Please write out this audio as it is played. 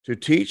To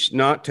teach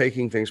not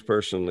taking things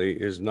personally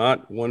is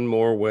not one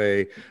more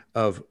way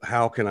of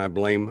how can I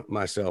blame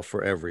myself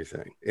for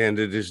everything. And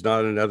it is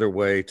not another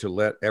way to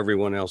let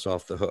everyone else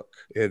off the hook.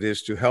 It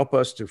is to help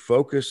us to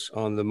focus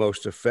on the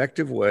most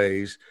effective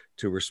ways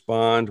to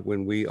respond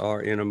when we are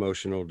in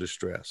emotional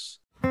distress.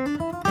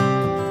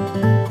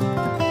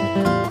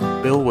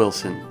 Bill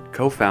Wilson,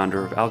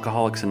 co-founder of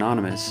Alcoholics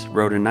Anonymous,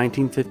 wrote in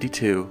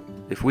 1952,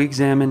 "If we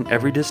examine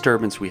every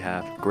disturbance we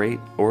have, great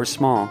or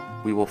small,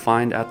 we will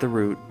find at the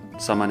root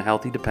some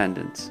unhealthy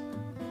dependence,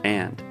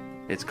 and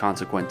its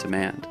consequent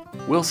demand."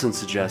 Wilson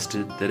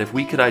suggested that if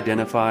we could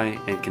identify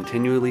and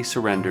continually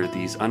surrender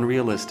these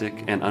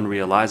unrealistic and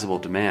unrealizable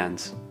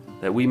demands,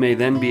 that we may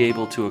then be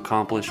able to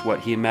accomplish what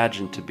he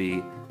imagined to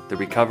be the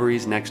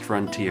recovery's next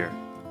frontier,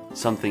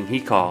 something he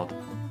called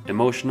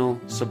emotional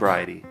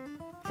sobriety.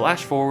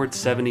 Flash forward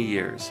 70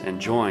 years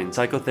and join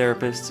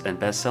psychotherapists and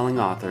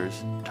best-selling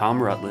authors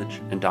Tom Rutledge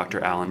and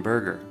Dr. Alan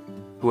Berger,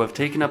 who have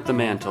taken up the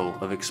mantle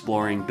of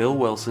exploring Bill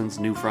Wilson's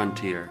new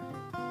frontier.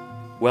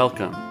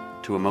 Welcome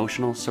to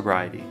Emotional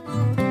Sobriety.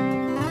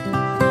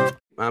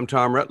 I'm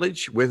Tom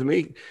Rutledge. With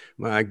me,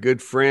 my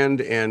good friend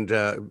and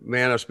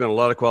man I've spent a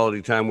lot of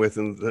quality time with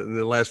in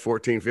the last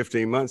 14,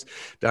 15 months,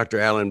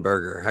 Dr. Alan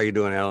Berger. How you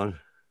doing, Alan?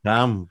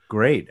 Tom,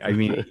 great. I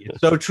mean, it's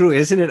so true,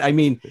 isn't it? I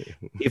mean,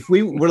 if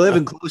we were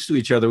living close to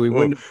each other, we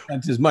wouldn't have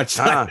spent as much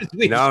time as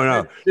we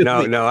No.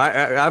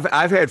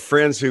 I've had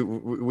friends who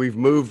we've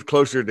moved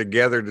closer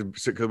together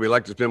because we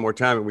like to spend more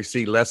time and we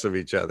see less of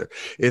each other.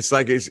 It's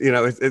like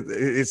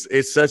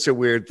it's such a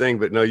weird thing.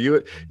 But no,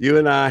 you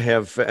and I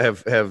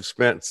have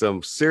spent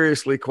some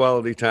seriously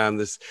quality time.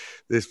 This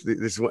it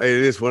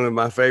is one of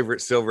my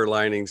favorite silver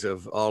linings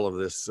of all of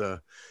this.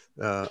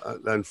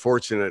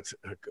 Unfortunate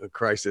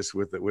crisis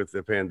with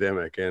the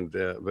pandemic, and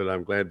but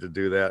I'm glad to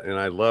do that, and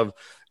I love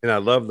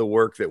the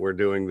work that we're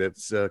doing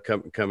that's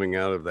coming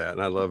out of that,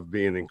 and I love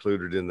being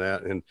included in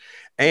that.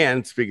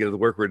 And speaking of the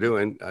work we're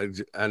doing,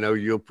 I know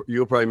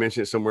you'll probably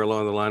mention it somewhere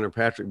along the line, or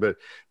Patrick,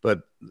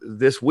 but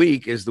this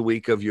week is the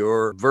week of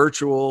your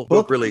virtual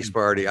book release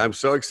party. I'm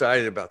so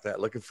excited about that.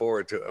 Looking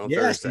forward to it on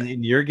Thursday.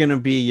 And you're gonna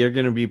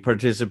be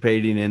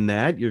participating in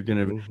that.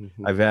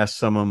 I've asked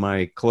some of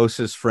my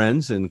closest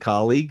friends and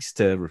colleagues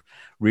to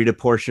read a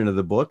portion of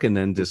the book and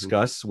then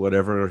discuss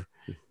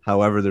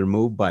however they're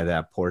moved by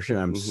that portion.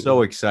 I'm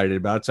so excited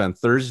about it. It's on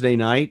Thursday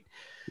night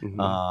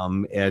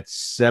at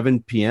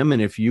 7 p.m.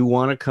 And if you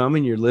want to come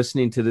and you're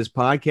listening to this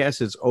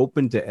podcast, it's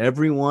open to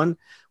everyone.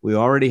 We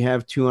already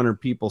have 200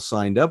 people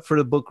signed up for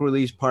the book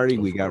release party.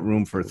 We got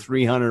room for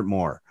 300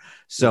 more.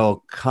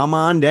 So come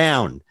on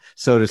down,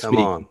 so to speak. Come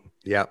on.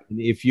 Yeah.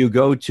 If you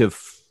go to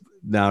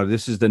now,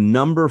 this is the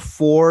number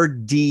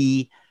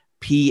 4D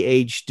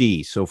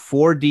PhD. So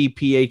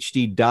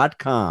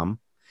 4dphd.com.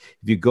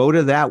 If you go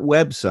to that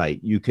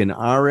website, you can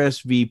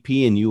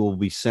RSVP and you will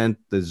be sent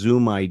the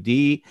Zoom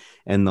ID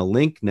and the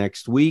link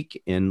next week,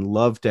 and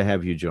love to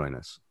have you join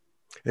us.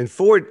 And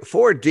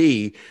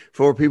 4D,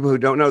 for people who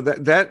don't know,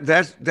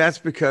 that's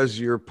because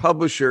your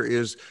publisher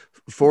is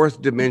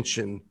Fourth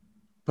Dimension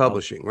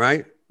Publishing,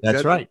 right?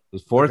 That's right. The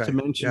Fourth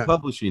Dimension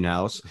Publishing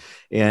House.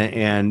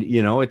 And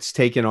it's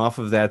taken off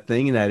of that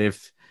thing that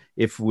if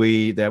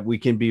we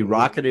can be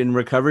rocketed in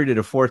recovery to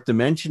the fourth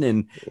dimension.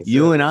 And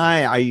you and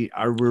I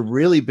we're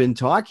really been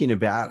talking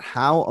about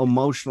how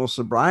emotional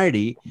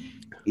sobriety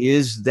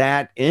is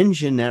that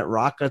engine that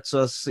rockets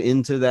us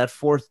into that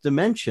fourth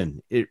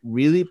dimension. It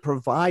really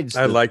provides.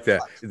 I like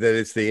that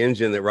it's the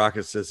engine that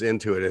rockets us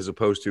into it, as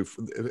opposed to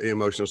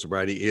emotional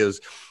sobriety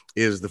is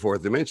the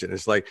fourth dimension.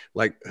 It's like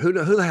who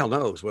the hell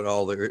knows what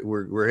all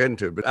we're heading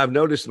to. But I've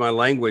noticed my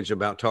language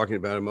about talking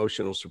about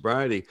emotional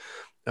sobriety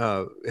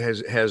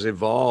has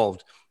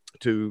evolved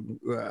to,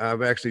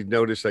 I've actually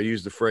noticed I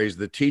use the phrase,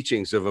 the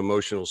teachings of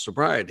emotional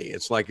sobriety.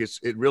 It's like, it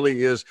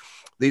really is.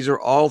 These are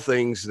all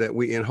things that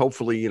and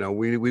hopefully,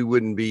 we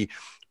wouldn't be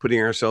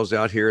putting ourselves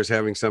out here as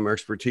having some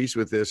expertise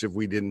with this if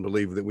we didn't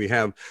believe that we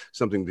have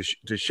something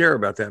to share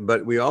about that.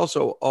 But we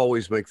also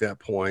always make that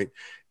point,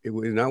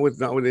 not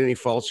with any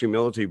false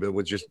humility, but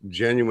with just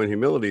genuine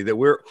humility, that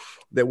we're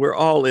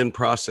all in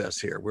process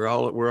here. We're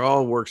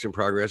all works in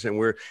progress, and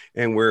we're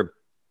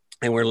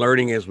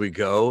learning as we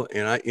go.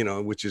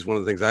 And which is one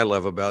of the things I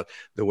love about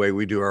the way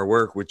we do our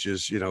work, which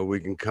is,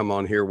 we can come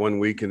on here one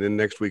week and then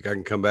next week I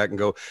can come back and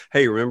go,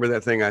 hey, remember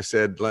that thing I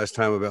said last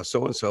time about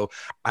so-and-so?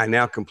 I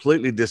now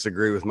completely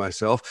disagree with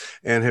myself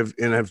and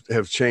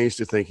have changed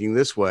to thinking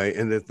this way.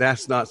 And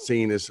that's not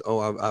seen as,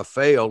 I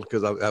failed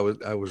because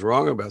I was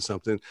wrong about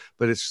something,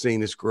 but it's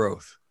seen as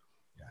growth.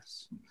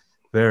 Yes,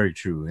 very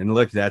true. And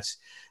look, that's,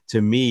 to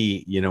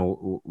me,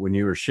 when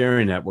you were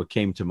sharing that, what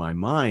came to my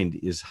mind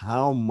is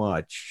how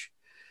much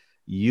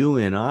you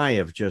and I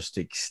have just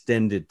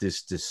extended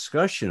this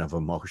discussion of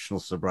emotional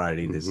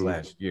sobriety this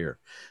last year.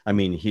 I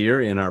mean, here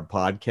in our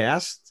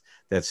podcast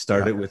that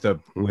started with a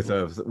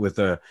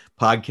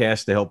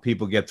podcast to help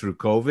people get through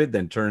COVID,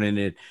 then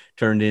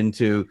turned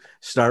into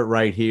Start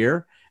Right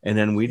Here. And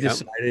then we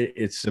decided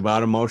it's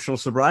about emotional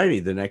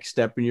sobriety, the next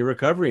step in your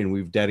recovery. And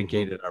we've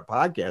dedicated our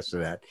podcast to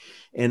that.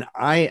 And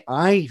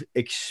I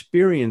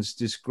experienced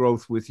this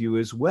growth with you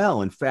as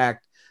well. In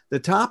fact, the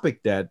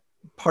topic that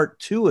part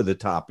 2 of the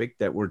topic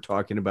that we're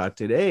talking about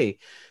today,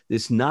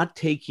 this not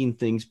taking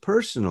things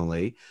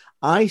personally,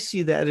 I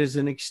see that as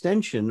an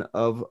extension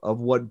of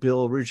what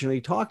Bill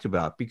originally talked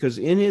about, because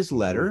in his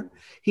letter,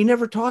 he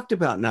never talked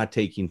about not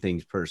taking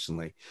things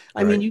personally.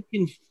 I mean, you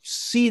can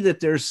see that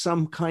there's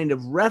some kind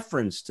of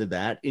reference to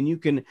that and you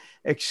can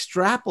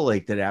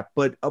extrapolate to that,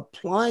 but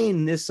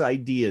applying this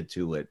idea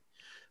to it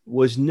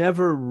was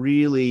never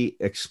really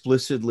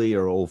explicitly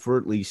or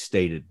overtly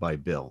stated by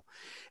Bill.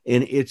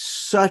 And it's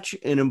such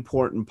an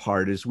important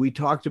part, as we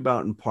talked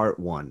about in part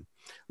 1.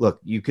 Look,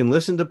 you can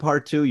listen to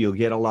part 2. You'll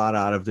get a lot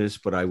out of this,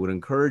 but I would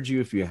encourage you,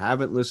 if you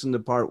haven't listened to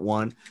part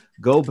 1,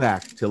 go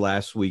back to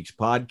last week's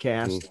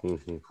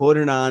podcast, put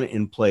it on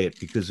and play it,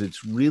 because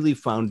it's really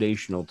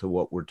foundational to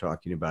what we're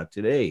talking about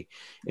today.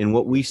 And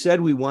what we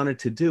said we wanted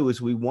to do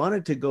is we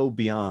wanted to go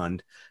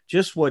beyond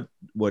just what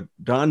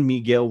Don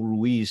Miguel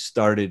Ruiz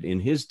started in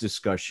his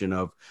discussion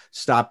of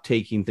stop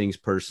taking things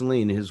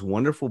personally in his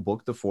wonderful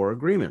book, The 4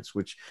 Agreements,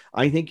 which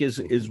I think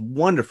is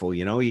wonderful.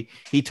 You know,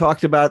 he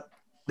talked about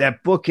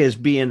that book as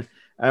being,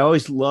 I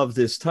always love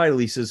this title.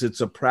 He says it's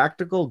a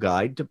practical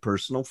guide to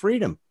personal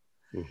freedom.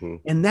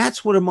 And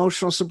that's what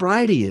emotional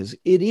sobriety is.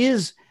 It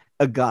is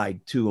a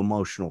guide to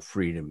emotional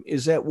freedom,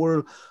 is that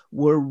we're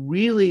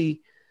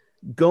really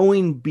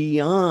going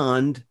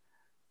beyond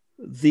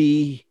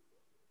the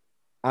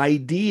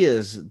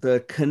ideas,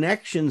 the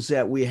connections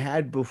that we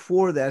had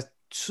before that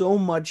so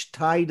much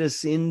tied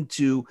us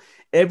into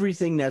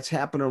everything that's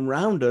happened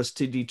around us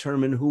to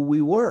determine who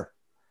we were.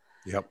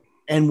 Yep.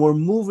 And we're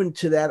moving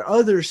to that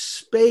other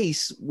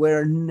space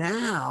where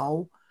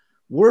now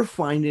we're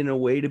finding a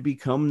way to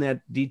become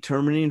that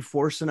determining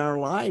force in our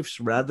lives,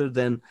 rather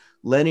than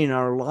letting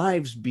our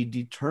lives be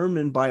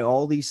determined by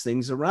all these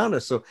things around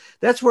us. So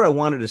that's where I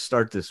wanted to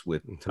start this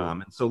with,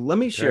 Tom. And so let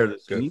me share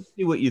this and you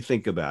see what you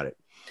think about it.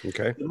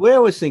 Okay. The way I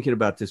was thinking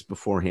about this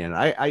beforehand,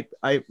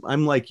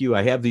 I'm like you.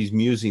 I have these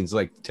musings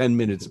like 10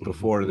 minutes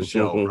before the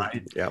show,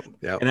 right? Yep.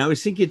 And I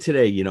was thinking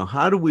today, you know,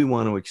 how do we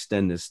want to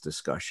extend this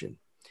discussion?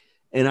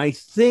 And I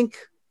think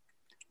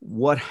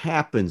what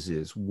happens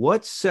is,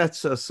 what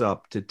sets us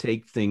up to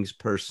take things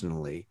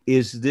personally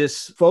is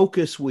this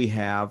focus we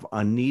have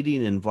on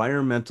needing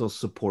environmental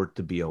support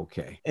to be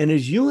okay. And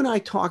as you and I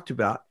talked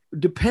about,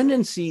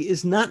 dependency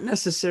is not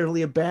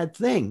necessarily a bad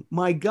thing.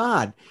 My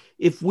God,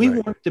 if we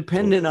weren't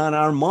dependent on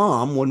our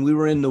mom when we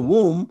were in the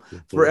womb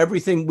for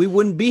everything, we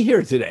wouldn't be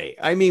here today.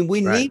 I mean, we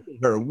needed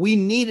her. We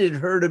needed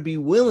her to be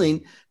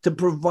willing to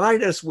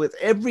provide us with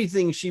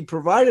everything she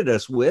provided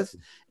us with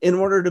in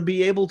order to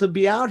be able to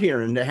be out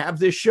here and to have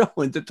this show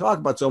and to talk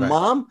about. So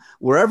Mom,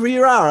 wherever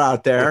you are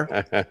out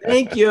there,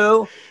 thank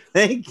you.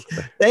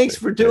 Thanks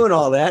for doing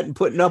all that and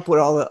putting up with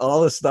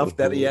all the stuff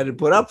that he had to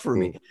put up for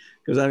me.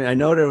 Because I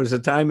know there was a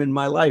time in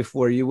my life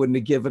where you wouldn't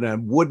have given a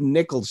wooden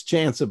nickel's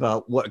chance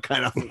about what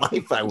kind of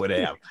life I would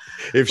have.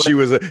 If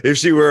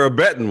she were a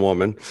betting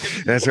woman,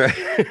 that's right.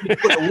 You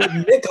put a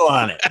wooden nickel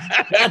on it.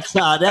 That's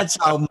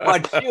how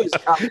much she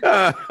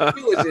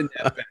was in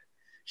that bet.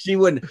 She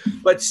wouldn't.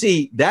 But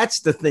see,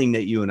 that's the thing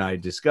that you and I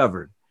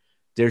discovered.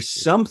 There's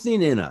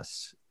something in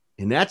us.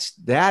 And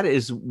that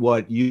is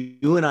what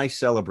you and I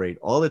celebrate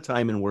all the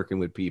time in working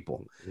with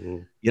people.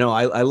 You know,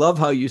 I love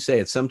how you say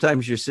it.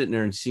 Sometimes you're sitting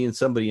there and seeing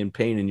somebody in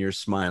pain and you're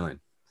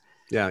smiling.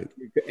 Yeah.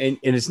 And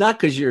it's not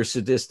because you're a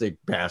sadistic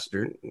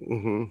bastard.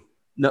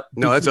 No,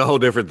 that's a whole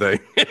different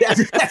thing.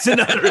 that's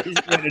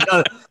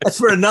that's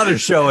for another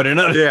show and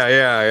another.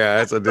 Yeah.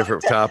 That's a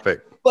different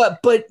topic.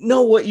 But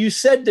no, what you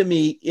said to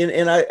me,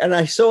 and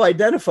I so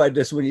identified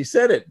this when you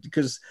said it,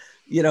 because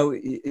you know,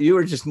 you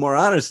were just more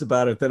honest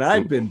about it than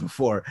I've been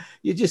before.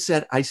 You just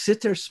said, I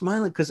sit there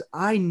smiling because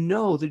I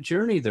know the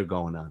journey they're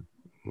going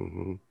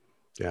on.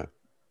 Yeah.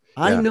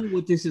 I know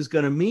what this is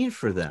going to mean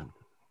for them.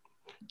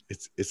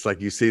 It's like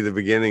you see the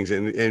beginnings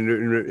and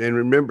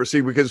remember,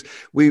 see, because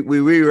we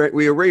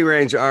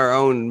rearrange our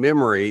own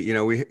memory. You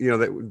know,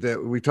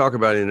 that we talk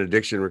about in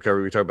addiction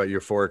recovery. We talk about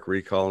euphoric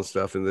recall and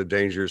stuff and the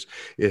dangers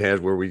it has,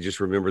 where we just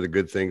remember the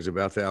good things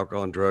about the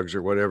alcohol and drugs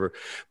or whatever.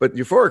 But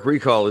euphoric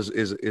recall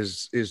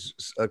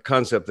is a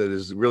concept that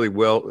is really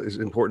is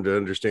important to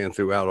understand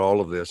throughout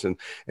all of this. And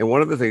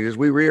one of the things is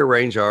we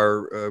rearrange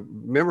our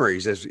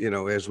memories as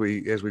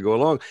we go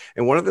along.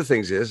 And one of the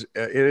things is,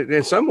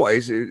 in some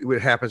ways,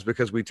 it happens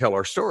because we tell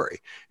our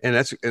story, and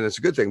it's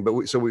a good thing.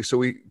 But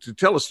to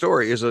tell a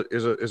story is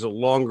a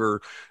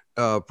longer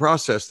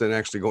process than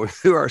actually going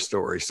through our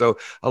story. So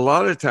a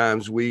lot of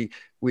times we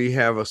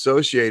have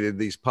associated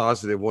these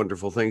positive,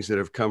 wonderful things that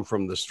have come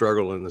from the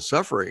struggle and the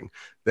suffering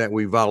that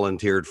we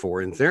volunteered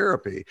for in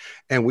therapy,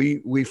 and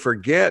we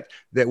forget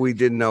that we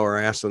didn't know our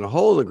ass in a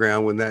hole in the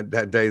ground when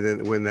that day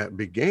when that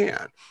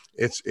began.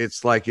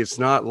 It's like, it's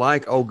not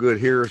like, oh, good,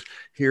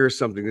 here's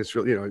something that's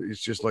really,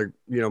 it's just like,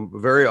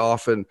 very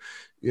often,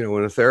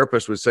 when a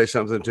therapist would say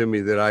something to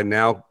me that I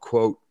now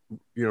quote,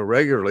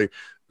 regularly,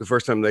 the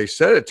first time they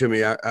said it to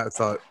me, I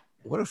thought,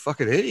 what a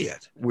fucking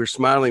idiot. We're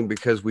smiling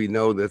because we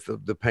know that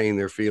the pain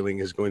they're feeling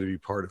is going to be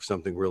part of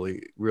something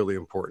really, really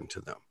important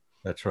to them.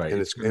 That's right. And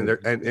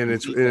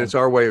it's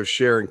our way of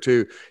sharing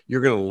too.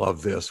 You're going to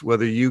love this,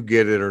 whether you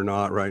get it or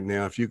not right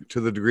now. If you, to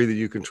the degree that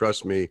you can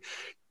trust me,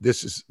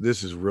 this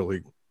is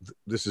really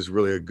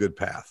a good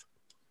path.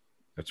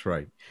 That's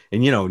right.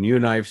 And, you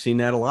and I have seen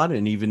that a lot.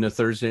 And even the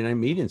Thursday night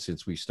meeting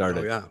since we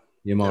started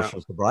the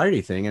emotional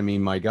sobriety thing. I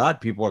mean, my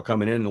God, people are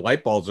coming in and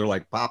light bulbs are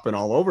like popping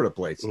all over the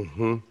place.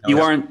 Mm-hmm.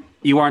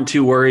 You aren't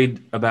too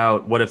worried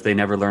about what if they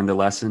never learned the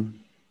lesson?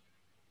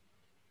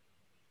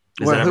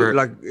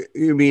 Like,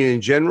 you mean in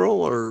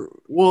general, or?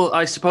 Well,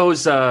 I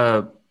suppose,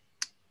 the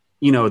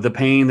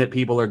pain that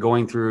people are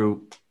going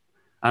through,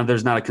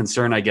 there's not a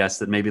concern, I guess,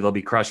 that maybe they'll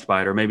be crushed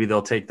by it, or maybe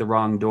they'll take the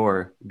wrong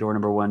door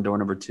number 1, door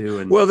number 2.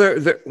 And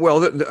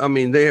I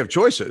mean, they have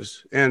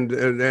choices, and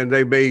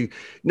they may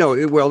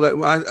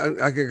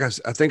I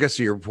think I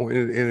see your point.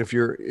 And if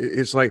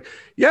it's like,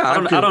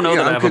 I don't know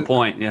that I have a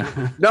point. Yeah.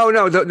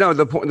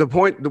 The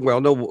point.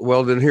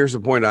 Well, then here's the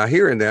point I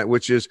hear in that,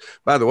 which is,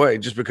 by the way,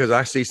 just because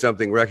I see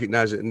something,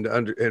 recognize it,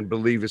 and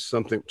believe it's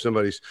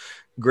somebody's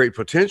great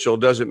potential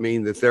doesn't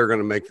mean that they're going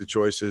to make the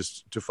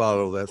choices to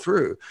follow that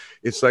through.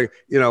 It's like,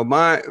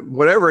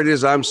 whatever it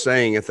is I'm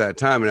saying at that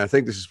time, and I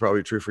think this is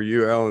probably true for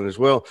you, Alan, as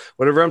well.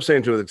 Whatever I'm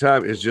saying to them at the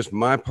time is just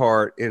my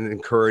part in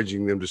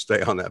encouraging them to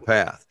stay on that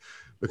path.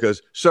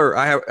 Because, sir,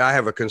 I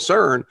have a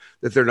concern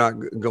that they're not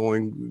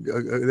going.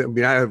 I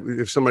mean,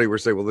 if somebody were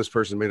to say, well, this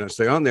person may not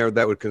stay on there,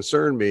 that would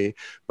concern me.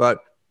 But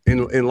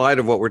in light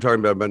of what we're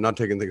talking about not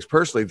taking things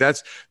personally,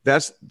 that's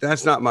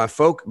not my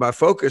focus. My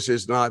focus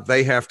is not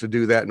they have to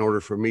do that in order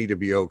for me to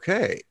be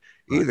okay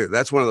either. Right.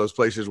 That's one of those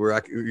places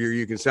where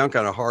you can sound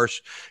kind of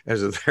harsh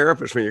as a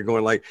therapist when you're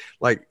going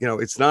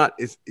it's not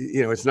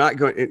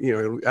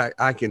going,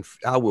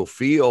 I will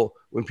feel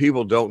when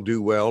people don't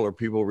do well, or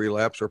people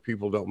relapse, or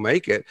people don't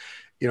make it.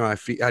 I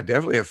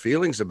definitely have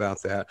feelings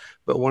about that.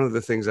 But one of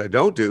the things I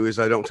don't do is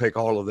I don't take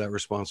all of that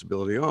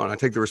responsibility on. I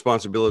take the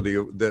responsibility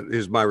that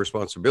is my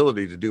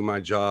responsibility to do my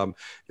job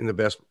in the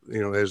best,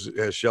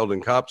 as Sheldon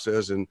Kopp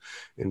says, in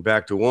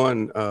Back to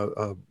One,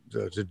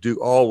 to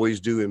always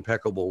do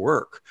impeccable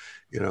work.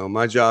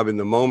 My job in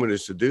the moment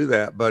is to do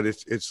that. But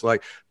it's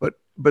like,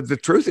 but the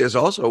truth is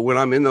also, when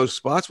I'm in those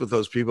spots with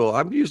those people,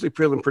 I'm usually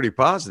feeling pretty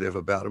positive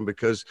about them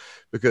because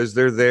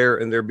they're there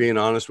and they're being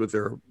honest with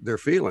their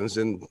feelings,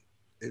 and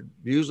it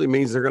usually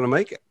means they're going to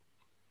make it.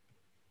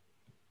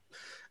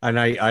 And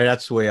I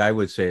that's the way I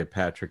would say it,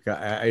 Patrick.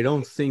 I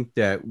don't think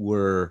that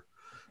we're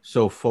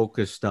so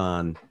focused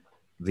on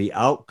the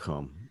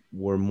outcome.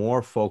 We're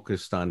more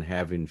focused on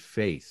having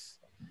faith.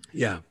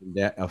 Yeah.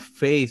 That a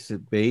faith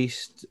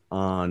based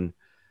on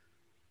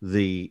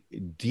the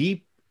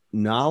deep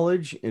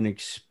knowledge and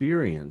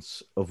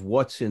experience of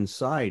what's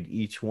inside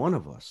each one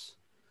of us,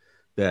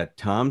 that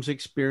Tom's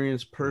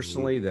experienced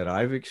personally, that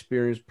I've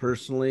experienced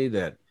personally,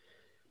 that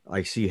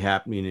I see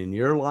happening in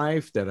your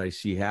life, that I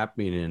see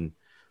happening in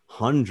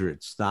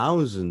hundreds,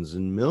 thousands,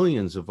 and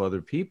millions of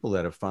other people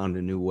that have found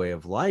a new way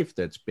of life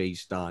that's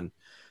based on,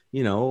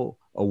 a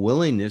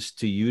willingness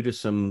to use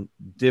some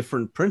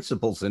different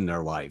principles in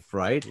their life,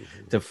 right?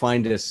 Mm-hmm. To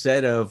find a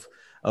set of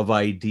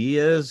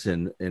ideas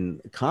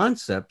and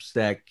concepts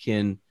that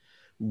can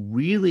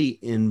really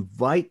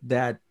invite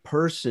that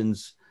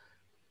person's,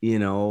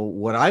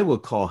 what I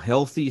would call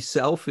healthy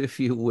self,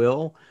 if you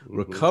will,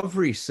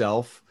 recovery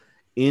self,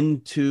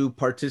 into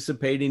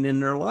participating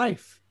in their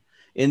life,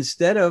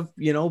 instead of,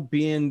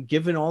 being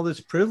given all this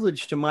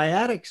privilege to my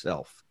addict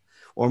self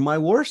or my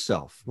worst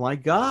self. My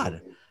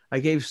God, I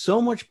gave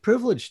so much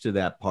privilege to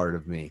that part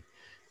of me.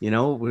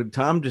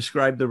 Tom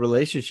described the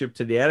relationship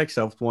to the addict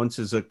self once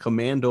as a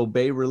command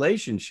obey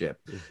relationship.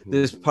 Mm-hmm.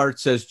 This part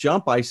says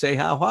jump, I say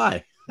how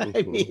high. Mm-hmm.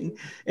 I mean,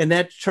 and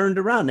that turned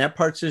around. That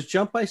part says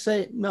jump, I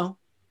say no.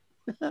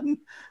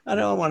 I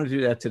don't want to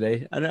do that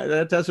today.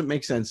 That doesn't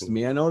make sense to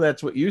me. I know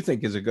that's what you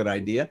think is a good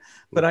idea,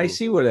 but I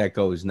see where that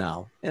goes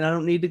now, and I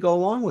don't need to go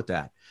along with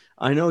that.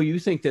 I know you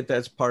think that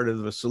that's part of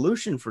the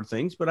solution for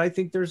things, but I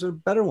think there's a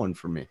better one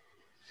for me.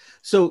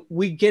 So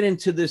we get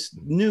into this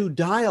new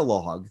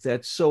dialogue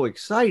that's so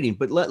exciting.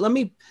 But let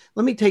me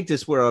take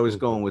this where I was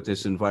going with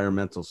this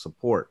environmental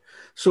support.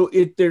 So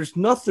there's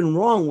nothing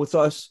wrong with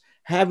us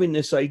having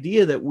this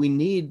idea that we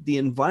need the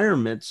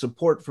environment,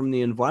 support from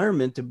the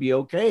environment, to be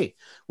okay.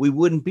 We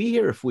wouldn't be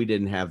here if we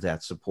didn't have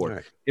that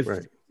support.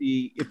 Right.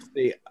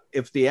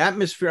 If the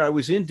atmosphere I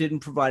was in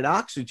didn't provide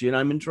oxygen,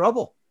 I'm in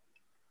trouble.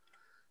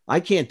 I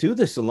can't do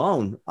this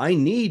alone. I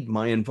need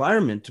my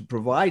environment to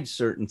provide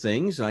certain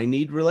things. I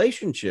need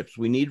relationships.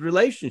 We need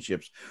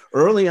relationships.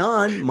 Early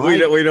on,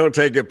 we don't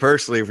take it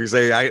personally. If we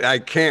say I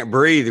can't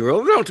breathe, we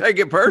don't take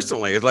it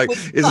personally. It's like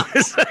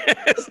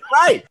it's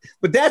right.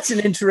 But that's an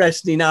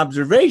interesting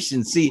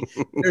observation. See,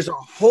 there's a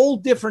whole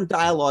different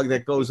dialogue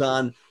that goes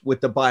on with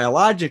the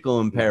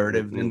biological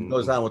imperative than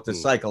goes on with the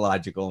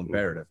psychological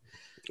imperative.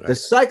 Right. The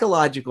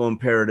psychological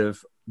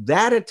imperative,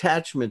 that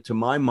attachment to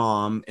my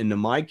mom and to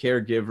my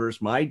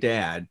caregivers, my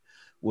dad,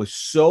 was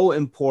so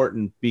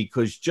important,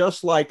 because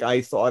just like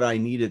I thought I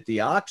needed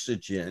the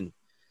oxygen,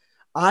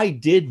 I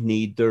did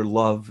need their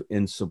love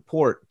and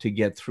support to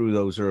get through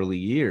those early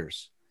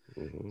years,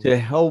 to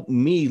help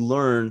me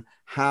learn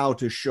how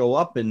to show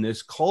up in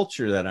this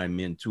culture that I'm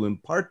in, to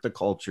impart the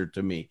culture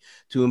to me,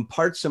 to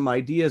impart some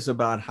ideas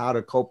about how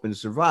to cope and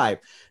survive.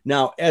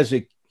 Now, as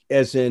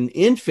an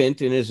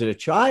infant and as a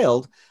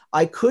child,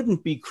 I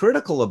couldn't be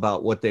critical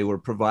about what they were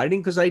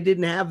providing because I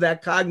didn't have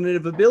that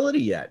cognitive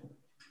ability yet.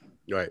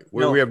 Right.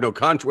 We have no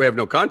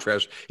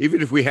contrast.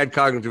 Even if we had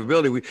cognitive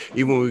ability,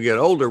 even when we get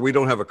older, we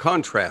don't have a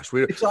contrast.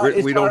 We're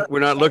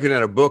not looking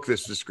at a book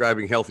that's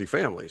describing healthy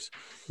families.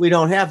 We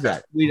don't have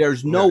that.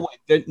 There's no way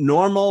that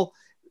normal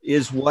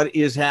is what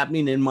is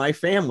happening in my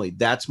family.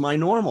 That's my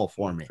normal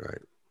for me. Right.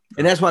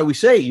 And that's why we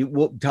say,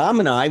 Tom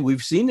and I,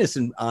 we've seen this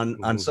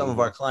on some of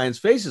our clients'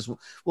 faces.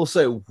 We'll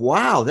say,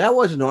 wow, that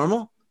wasn't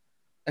normal.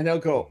 And they'll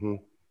go,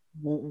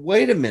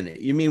 wait a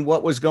minute. You mean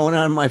what was going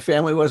on in my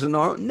family wasn't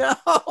normal? No,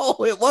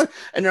 it was.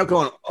 And they're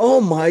going,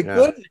 oh my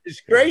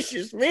goodness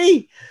gracious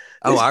me.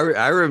 Oh,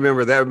 I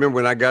remember that. I remember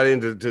when I got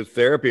into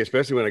therapy,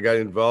 especially when I got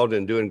involved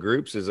in doing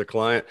groups as a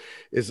client,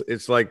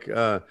 it's like,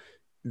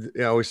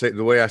 I always say,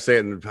 the way I say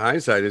it in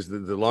hindsight is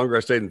the longer I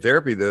stayed in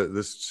therapy,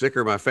 the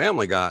sicker my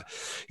family got,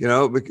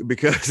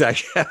 because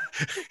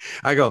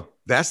I go,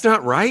 that's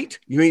not right.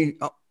 You mean,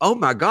 oh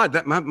my God,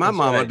 that my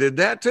mama did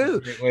that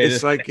too.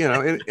 It's like,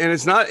 and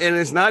it's not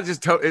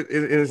just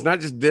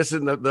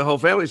dissing the whole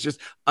family. It's just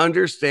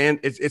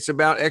understand. It's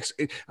about, I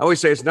always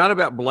say it's not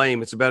about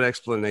blame. It's about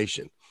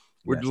explanation.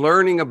 We're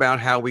learning about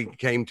how we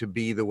came to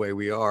be the way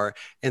we are.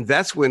 And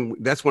that's one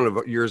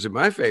of yours and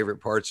my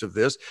favorite parts of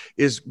this,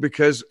 is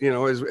because,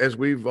 as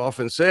we've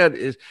often said,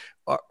 is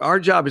our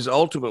job is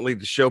ultimately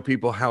to show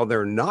people how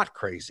they're not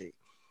crazy.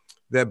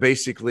 That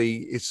basically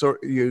it's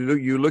sort,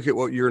 you look at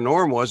what your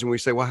norm was and we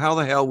say, well, how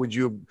the hell would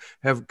you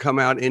have come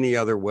out any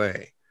other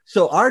way?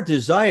 So our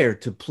desire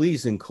to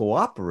please and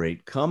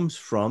cooperate comes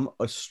from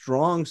a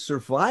strong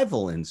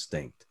survival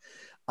instinct.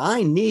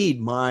 I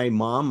need my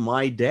mom,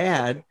 my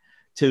dad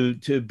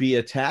to be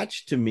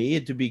attached to me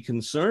and to be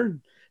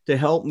concerned, to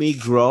help me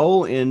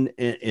grow in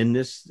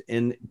this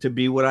and to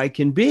be what I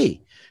can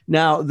be.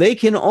 Now, they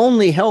can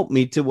only help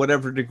me to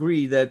whatever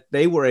degree that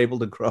they were able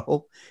to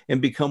grow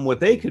and become what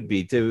they could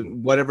be, to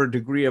whatever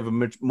degree of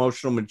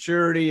emotional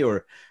maturity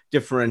or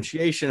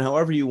differentiation,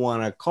 however you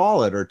want to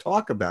call it or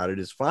talk about it,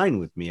 is fine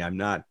with me. I'm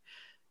not,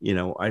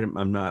 I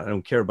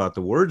don't care about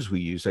the words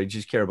we use. I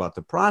just care about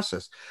the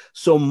process.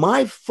 So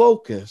my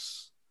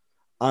focus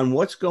on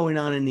what's going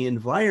on in the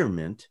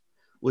environment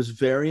was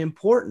very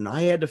important.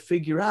 I had to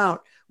figure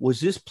out, was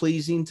this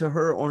pleasing to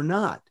her or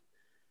not?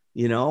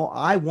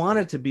 I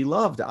wanted to be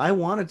loved. I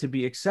wanted to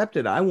be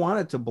accepted. I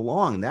wanted to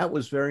belong. That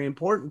was very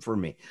important for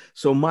me.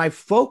 So my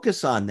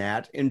focus on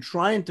that and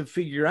trying to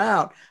figure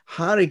out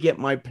how to get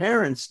my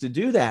parents to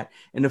do that.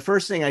 And the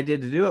first thing I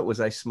did to do it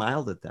was I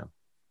smiled at them.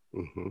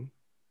 Mm-hmm.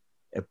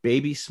 A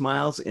baby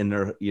smiles in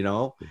their,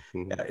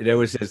 there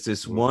was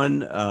this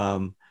one,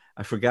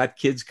 I forgot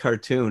kids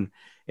cartoon.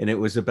 And it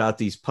was about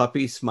these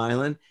puppies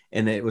smiling.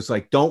 And it was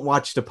like, don't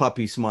watch the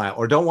puppy smile,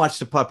 or don't watch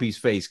the puppy's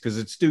face because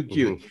it's too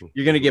cute.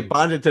 You're going to get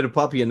bonded to the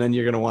puppy and then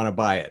you're going to want to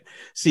buy it.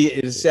 See,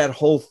 it's that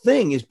whole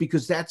thing is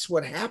because that's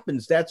what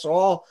happens. That's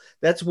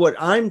what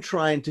I'm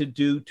trying to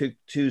do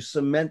to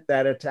cement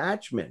that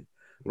attachment,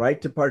 right?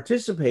 To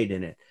participate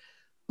in it.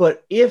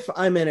 But if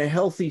I'm in a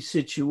healthy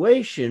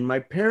situation, my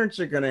parents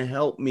are going to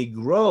help me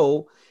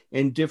grow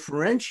and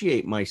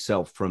differentiate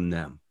myself from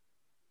them.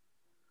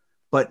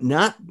 But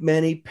not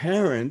many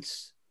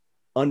parents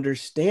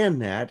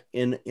understand that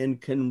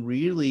and can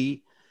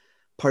really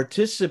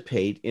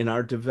participate in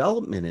our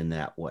development in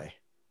that way.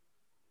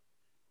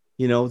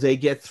 They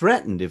get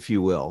threatened, if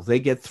you will. They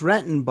get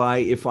threatened by,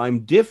 if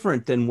I'm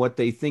different than what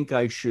they think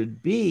I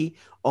should be,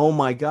 oh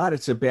my God,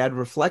 it's a bad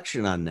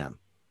reflection on them.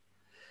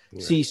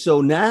 Yeah. See,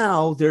 so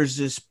now there's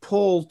this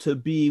pull to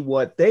be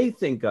what they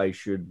think I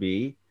should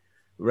be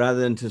rather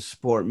than to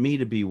support me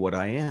to be what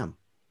I am.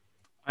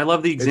 I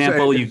love the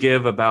example you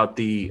give about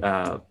the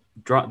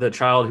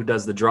child who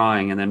does the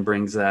drawing and then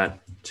brings that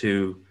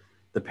to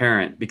the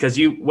parent. Because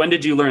when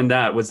did you learn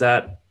that? Was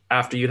that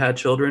after you had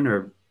children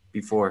or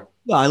before?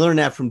 Well, I learned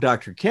that from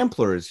Dr.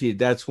 Kempler.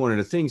 That's one of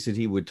the things that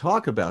he would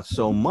talk about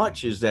so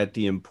much, is that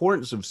the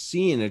importance of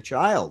seeing a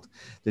child.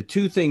 The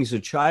two things a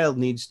child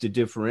needs to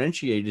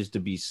differentiate is to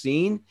be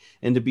seen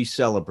and to be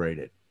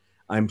celebrated.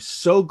 I'm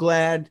so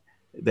glad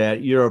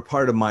that you're a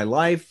part of my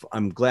life.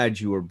 I'm glad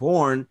you were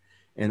born.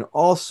 And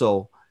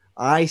also,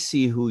 I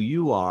see who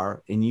you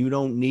are, and you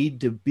don't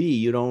need to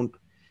be.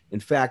 In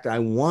fact, I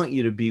want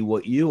you to be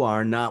what you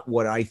are, not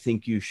what I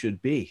think you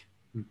should be.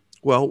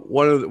 Well,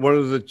 one of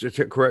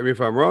the correct me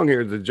if I'm wrong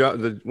here,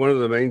 one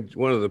of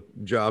the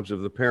jobs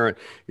of the parent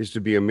is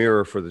to be a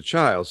mirror for the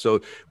child.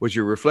 So what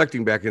you're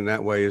reflecting back in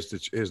that way is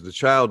the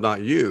child,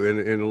 not you.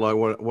 And a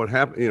lot what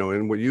happened,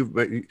 and what you've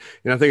made,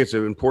 and I think it's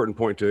an important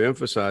point to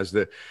emphasize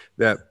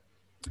that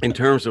in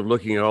terms of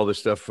looking at all this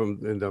stuff from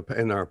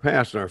in our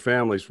past and our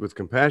families with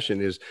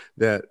compassion, is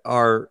that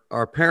our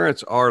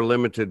parents are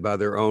limited by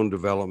their own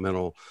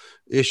developmental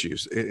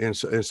issues, and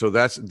so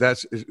that's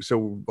so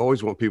we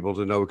always want people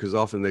to know, because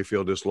often they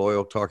feel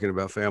disloyal talking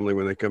about family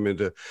when they come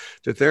into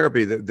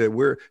therapy, that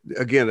we're,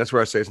 again, that's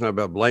where I say it's not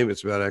about blame,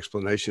 it's about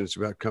explanation, it's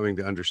about coming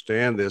to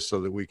understand this so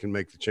that we can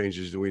make the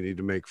changes that we need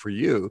to make for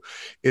you.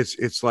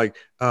 It's like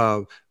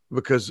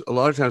because a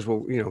lot of times,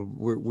 well,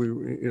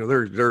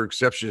 there are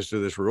exceptions to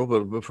this rule,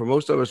 but for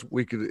most of us,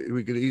 we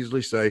could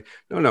easily say,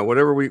 no,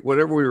 whatever we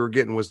were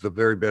getting was the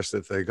very best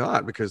that they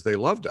got, because they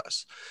loved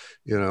us,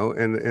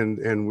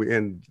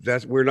 and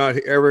that's, we're not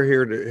ever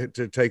here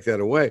to take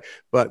that away.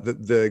 But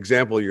the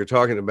example you're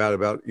talking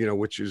about,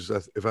 which is,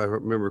 if I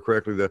remember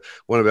correctly, the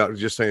one about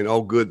just saying,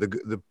 oh, good,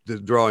 the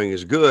drawing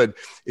is good,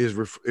 is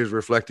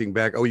reflecting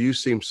back, oh, you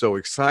seem so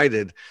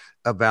excited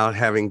about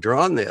having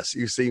drawn this.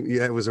 You see,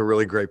 it was a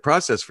really great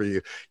process for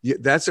you.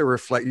 That's a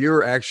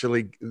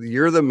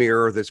you're the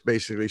mirror that's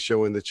basically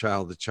showing the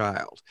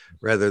child,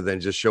 rather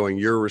than just showing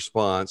your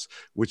response,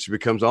 which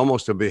becomes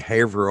almost a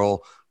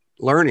behavioral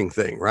learning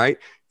thing, right?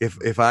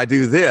 If I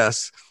do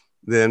this,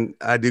 then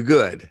I do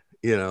good,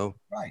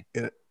 right?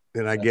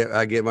 And I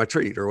get my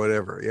treat or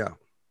whatever. Yeah.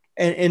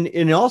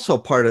 And also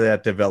part of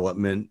that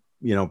development,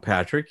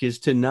 Patrick, is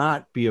to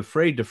not be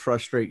afraid to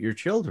frustrate your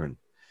children.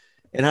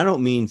 And I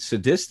don't mean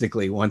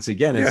sadistically. Once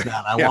again, it's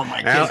not. I want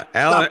my kids.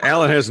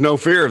 Alan has no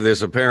fear of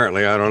this.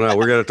 Apparently, I don't know.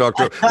 We're going to talk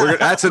to.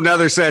 That's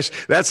another session.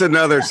 That's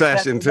another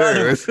session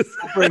too.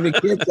 Bring the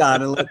kids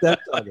on and let them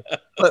talk.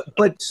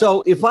 But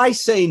so if I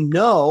say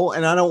no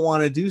and I don't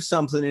want to do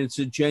something, and it's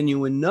a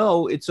genuine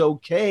no, it's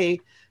okay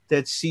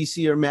that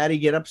Cece or Maddie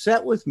get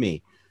upset with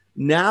me.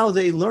 Now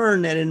they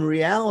learn that in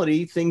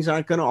reality, things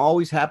aren't going to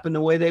always happen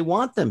the way they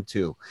want them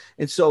to.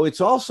 And so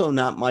it's also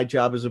not my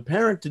job as a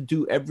parent to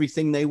do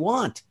everything they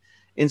want.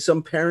 And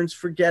some parents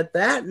forget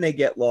that and they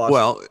get lost.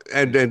 Well,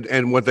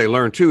 and what they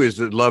learn too is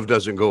that love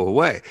doesn't go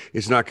away.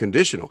 It's not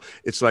conditional.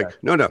 It's like,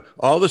 no,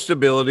 all the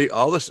stability,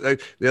 all this, the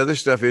other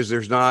stuff is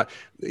there's not,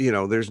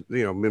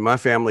 in my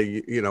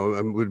family,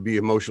 would be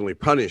emotionally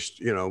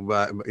punished,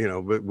 by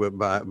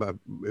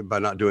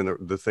not doing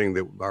the thing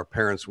that our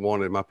parents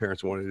wanted. My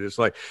parents wanted. It's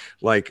like,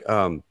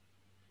 the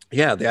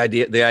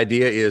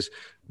idea is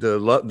they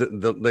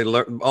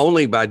learn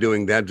only by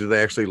doing that do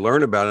they actually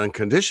learn about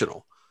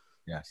unconditional.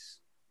 Yes.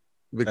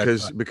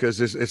 Because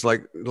it's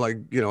like they're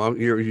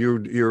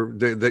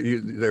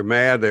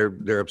mad,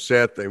 they're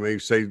upset, they may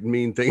say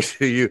mean things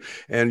to you,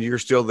 and you're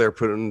still there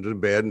putting them to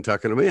bed and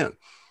tucking them in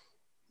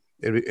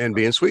and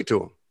being sweet to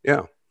them.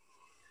 Yeah.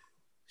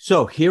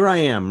 So here I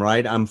am,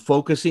 right? I'm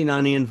focusing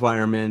on the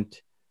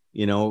environment.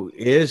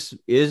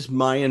 Is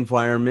my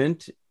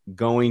environment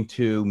going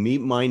to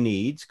meet my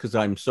needs? Because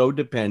I'm so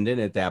dependent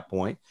at that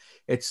point.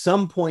 At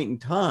some point in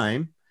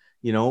time,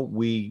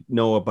 we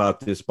know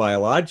about this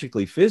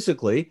biologically,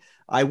 physically.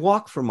 I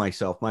walk for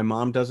myself. My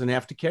mom doesn't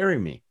have to carry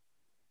me.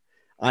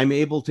 I'm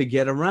able to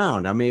get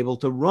around. I'm able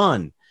to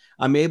run.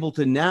 I'm able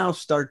to now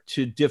start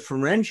to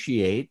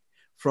differentiate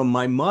from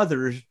my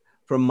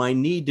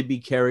need to be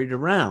carried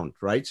around,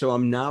 right? So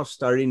I'm now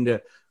starting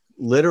to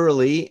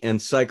literally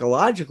and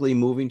psychologically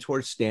moving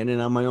towards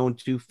standing on my own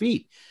 2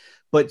 feet.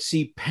 But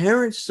see,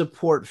 parents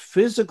support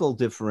physical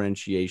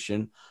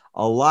differentiation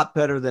a lot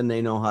better than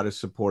they know how to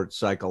support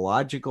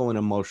psychological and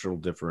emotional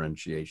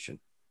differentiation.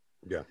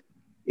 Yeah.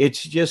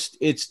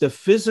 It's the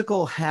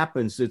physical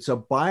happens. It's a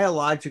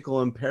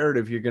biological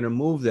imperative. You're going to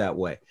move that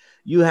way.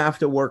 You have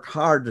to work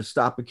hard to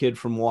stop a kid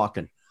from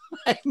walking.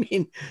 I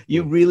mean,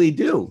 you really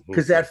do,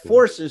 because that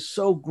force is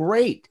so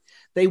great.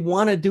 They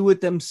want to do it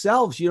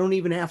themselves. You don't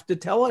even have to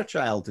tell a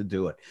child to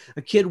do it.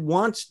 A kid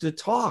wants to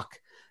talk.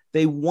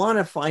 They want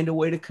to find a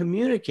way to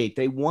communicate.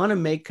 They want to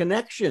make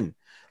connection.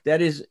 That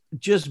is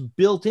just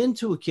built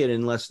into a kid,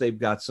 unless they've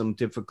got some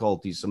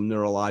difficulties, some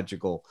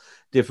neurological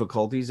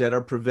difficulties that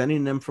are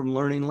preventing them from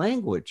learning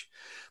language.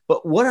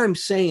 But what I'm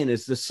saying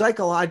is the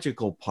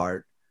psychological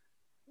part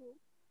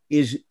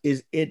is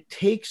it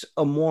takes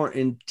a more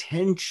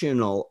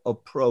intentional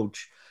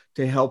approach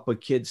to help a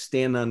kid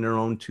stand on their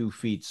own 2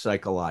 feet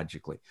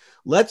psychologically.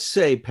 Let's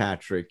say,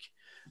 Patrick,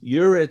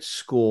 you're at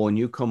school and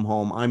you come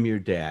home, I'm your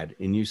dad,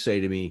 and you say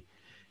to me,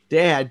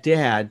 Dad,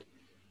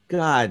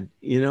 God,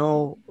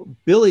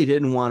 Billy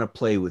didn't want to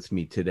play with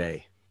me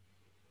today.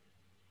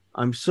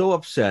 I'm so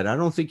upset. I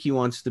don't think he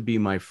wants to be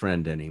my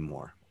friend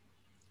anymore.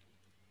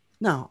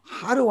 Now,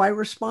 how do I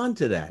respond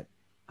to that?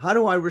 How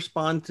do I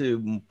respond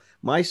to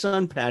my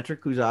son,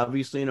 Patrick, who's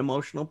obviously in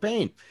emotional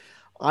pain?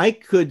 I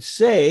could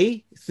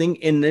say,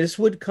 and this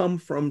would come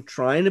from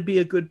trying to be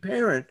a good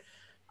parent.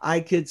 I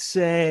could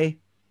say,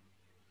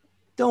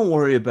 don't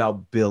worry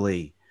about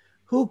Billy.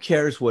 Who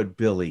cares what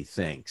Billy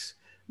thinks?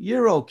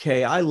 You're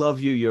okay. I love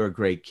you. You're a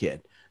great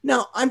kid.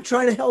 Now, I'm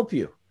trying to help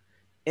you.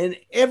 And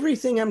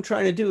everything I'm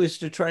trying to do is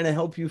to try to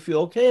help you feel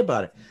okay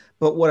about it.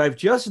 But what I've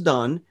just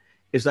done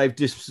is I've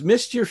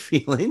dismissed your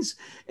feelings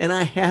and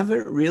I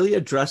haven't really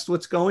addressed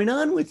what's going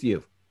on with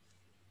you.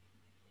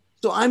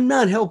 So I'm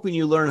not helping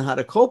you learn how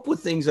to cope with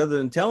things other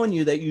than telling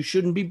you that you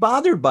shouldn't be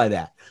bothered by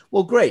that.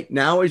 Well, great.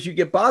 Now, as you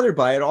get bothered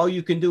by it, all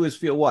you can do is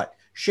feel what?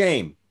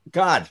 Shame.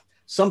 God,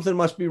 something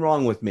must be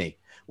wrong with me.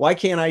 Why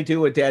can't I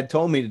do what Dad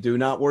told me to do,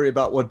 not worry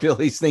about what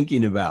Billy's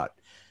thinking about?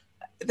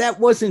 That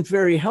wasn't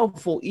very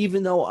helpful,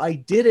 even though I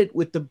did it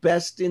with the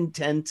best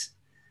intent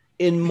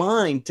in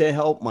mind to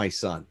help my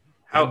son.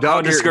 How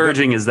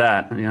discouraging is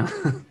that? Yeah.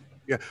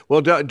 Yeah.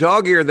 Well,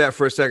 dog ear that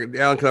for a second,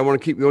 Alan, because I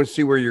want to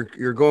see where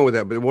you're going with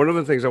that. But one of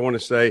the things I want to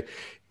say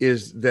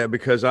is that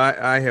because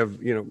I have,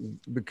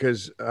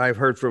 because I've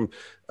heard from,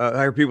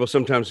 I hear people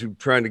sometimes who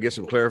trying to get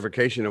some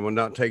clarification and I'm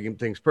not taking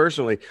things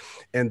personally.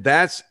 And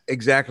that's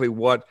exactly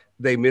what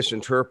they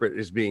misinterpret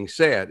as being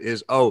said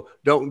is, oh,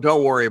 don't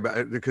worry about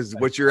it, because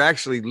what you're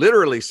actually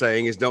literally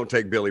saying is don't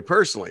take Billy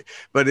personally.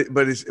 But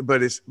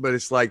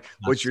it's like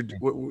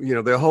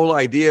the whole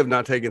idea of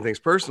not taking things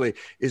personally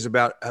is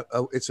about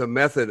it's a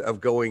method of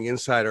going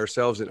inside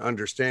ourselves and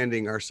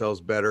understanding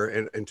ourselves better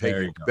and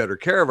taking better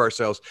care of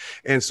ourselves.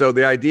 And so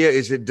the idea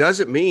is it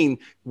doesn't mean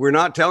we're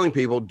not telling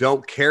people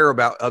don't care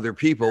about other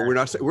people. We're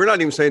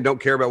not even saying don't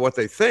care about what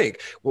they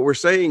think. What we're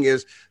saying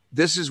is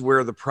this is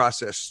where the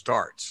process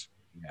starts.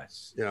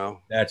 Yes.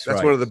 That's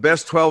right. One of the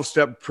best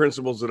 12-step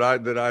principles that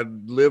I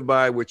live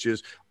by, which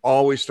is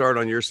always start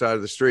on your side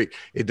of the street.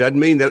 It doesn't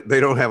mean that they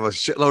don't have a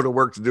shitload of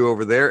work to do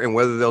over there, and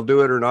whether they'll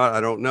do it or not,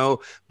 I don't know.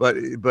 But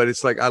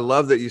it's like, I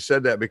love that you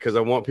said that, because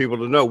I want people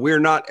to know we're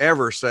not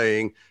ever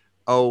saying,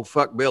 oh,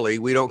 fuck Billy,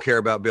 we don't care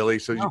about Billy,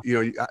 so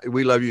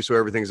we love you, so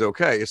everything's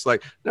okay. It's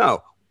like,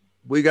 no,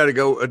 we got to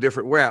go a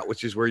different route,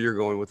 which is where you're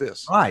going with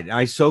this. Right.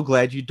 I'm so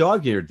glad you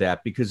dog-eared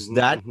that, because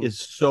that is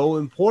so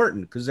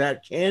important, because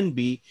that can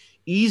be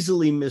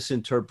easily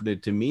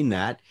misinterpreted to mean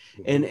that.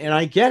 And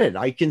I get it.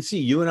 I can see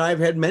you and I have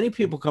had many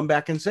people come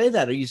back and say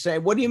that. Or you say,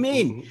 what do you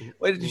mean?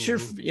 Well, sure,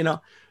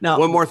 now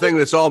one more thing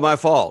that's all my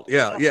fault.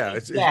 Yeah.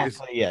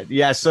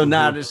 Yeah. So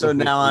now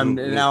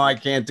I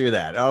can't do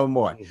that. Oh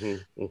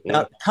boy.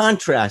 Now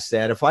contrast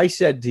that. If I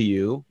said to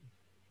you,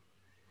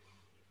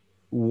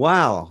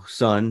 wow,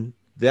 son,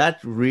 that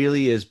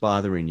really is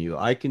bothering you.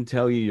 I can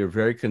tell you're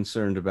very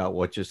concerned about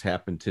what just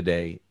happened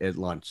today at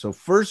lunch. So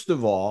first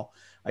of all,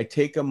 I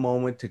take a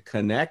moment to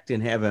connect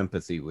and have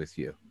empathy with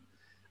you.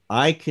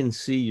 I can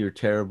see you're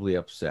terribly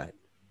upset.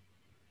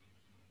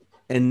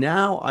 And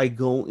now I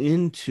go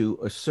into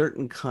a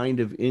certain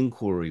kind of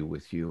inquiry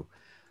with you.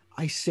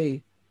 I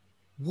say,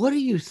 what do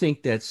you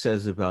think that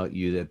says about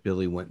you that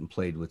Billy went and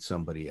played with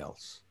somebody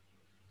else?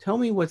 Tell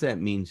me what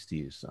that means to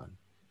you, son.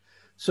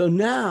 So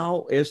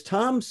now, as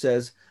Tom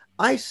says,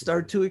 I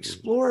start to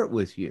explore it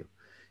with you.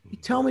 You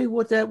tell me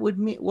what that would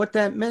mean, what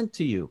that meant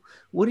to you.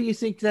 What do you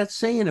think that's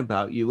saying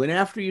about you? And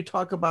after you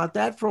talk about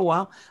that for a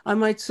while, I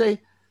might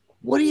say,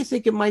 what do you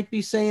think it might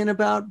be saying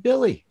about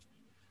Billy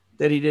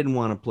that he didn't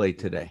want to play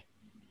today?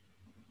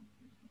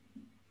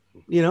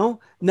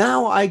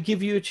 Now I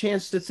give you a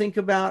chance to think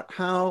about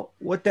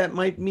what that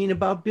might mean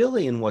about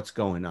Billy and what's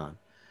going on.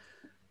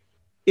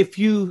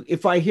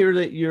 If I hear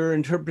that you're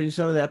interpreting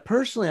some of that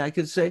personally, I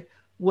could say,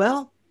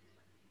 well,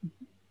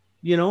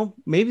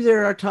 maybe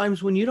there are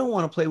times when you don't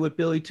want to play with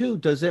Billy too.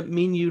 Does that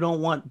mean you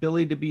don't want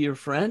Billy to be your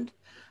friend?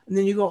 And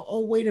then you go,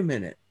 oh, wait a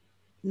minute.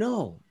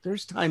 No,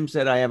 there's times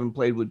that I haven't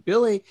played with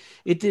Billy.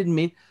 It didn't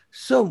mean.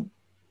 So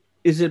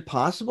is it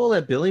possible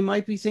that Billy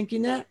might be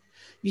thinking that?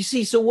 You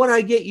see, so what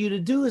I get you to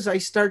do is I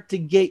start to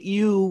get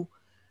you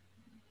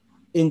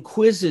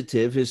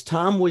inquisitive, as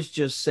Tom was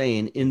just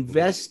saying,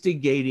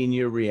 investigating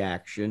your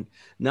reaction,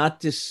 not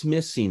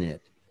dismissing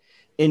it,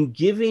 and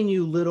giving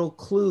you little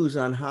clues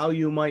on how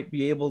you might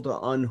be able to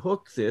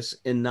unhook this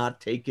and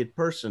not take it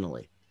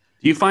personally.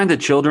 Do you find that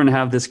children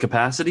have this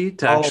capacity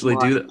to actually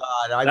do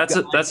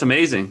that? That's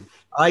amazing.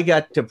 I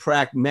got to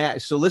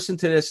practice. So listen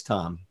to this,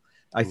 Tom.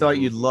 I thought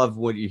you'd love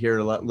what you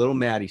hear. Little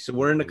Maddie. So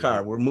we're in the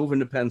car. We're moving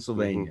to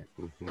Pennsylvania.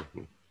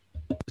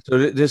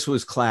 So this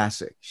was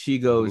classic. She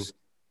goes,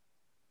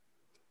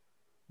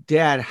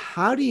 Dad,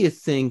 how do you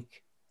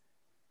think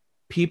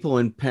people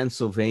in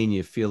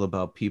Pennsylvania feel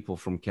about people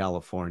from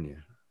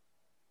California?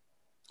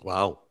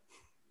 Wow.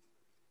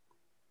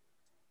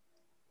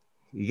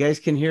 You guys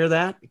can hear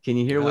that? Can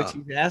you hear what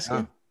she's asking?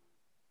 Yeah.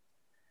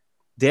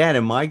 Dad,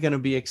 am I going to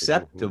be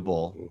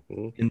acceptable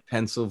in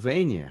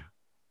Pennsylvania?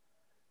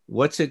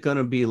 What's it going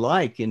to be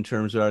like in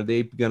terms of, are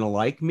they going to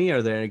like me? Or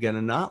are they going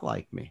to not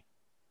like me?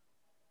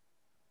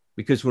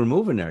 Because we're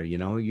moving there, you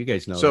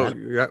guys know that.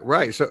 Yeah,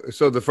 right.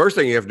 So the first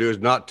thing you have to do is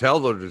not tell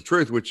them the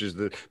truth, which is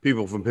that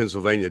people from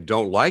Pennsylvania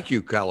don't like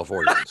you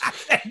Californians.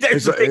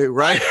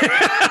 Right?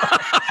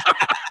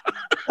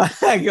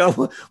 I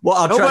go, well,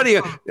 I'll tell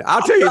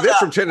you this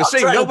from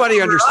Tennessee.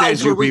 Nobody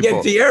understands you people. We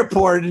get to the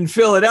airport in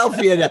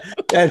Philadelphia.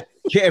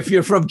 If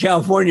you're from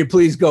California,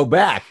 please go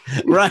back.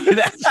 Right.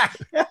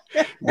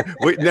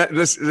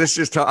 Let's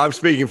just talk. I'm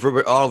speaking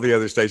for all the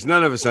other states.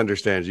 None of us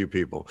understands you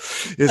people.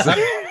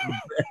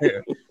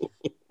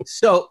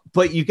 So,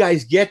 but you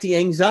guys get the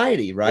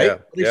anxiety, right? Yeah,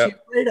 what is she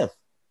afraid of?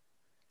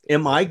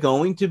 Am I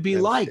going to be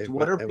liked?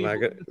 What are am people I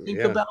going to think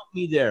yeah. about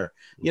me there?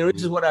 You know,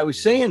 this is what I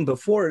was saying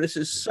before. This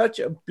is such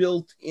a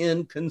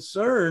built-in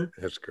concern.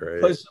 That's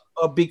great.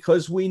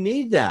 Because we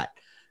need that.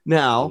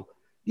 Now,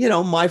 you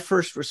know, my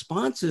first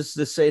response is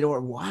to say to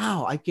her,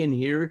 wow, I can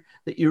hear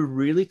that you're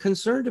really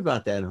concerned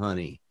about that,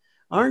 honey.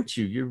 Aren't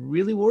you? You're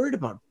really worried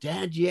about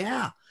Dad.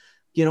 Yeah.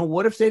 You know,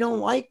 what if they don't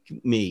like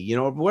me? You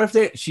know, what if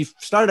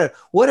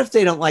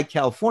they don't like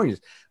Californians?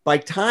 By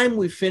time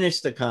we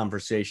finished the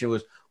conversation, it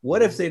was,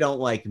 what if they don't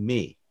like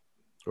me?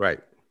 Right.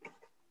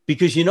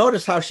 Because you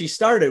notice how she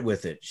started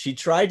with it. She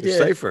tried to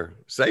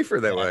safer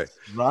that way.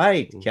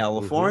 Right.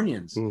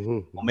 Californians.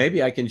 Well,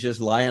 maybe I can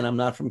just lie and I'm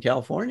not from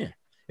California.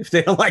 If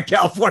they don't like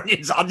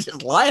Californians, I'll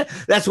just lie.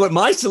 That's what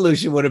my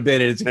solution would have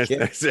been as a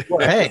kid.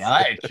 Well, hey,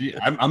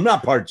 I'm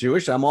not part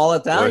Jewish. I'm all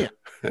Italian.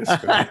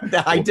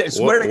 I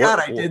swear to God,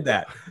 I did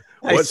that.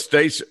 What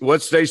states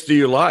do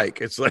you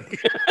like? It's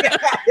like,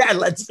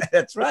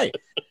 that's right.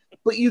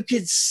 But you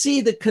could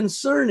see the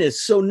concern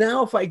is, so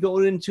now if I go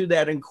into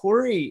that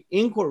inquiry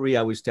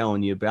I was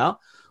telling you about,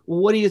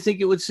 well, what do you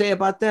think it would say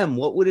about them?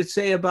 What would it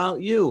say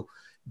about you?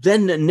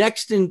 Then the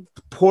next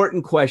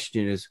important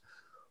question is,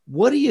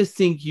 what do you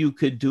think you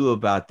could do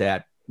about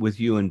that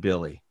with you and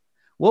Billy?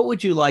 What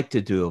would you like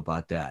to do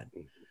about that?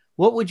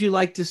 What would you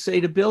like to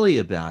say to Billy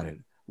about it?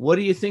 What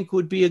do you think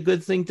would be a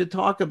good thing to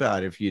talk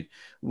about? If you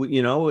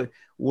know,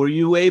 were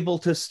you able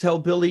to tell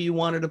Billy you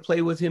wanted to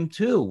play with him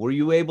too? Were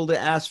you able to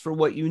ask for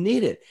what you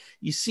needed?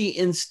 You see,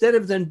 instead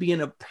of then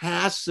being a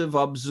passive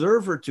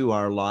observer to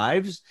our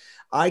lives,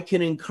 I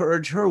can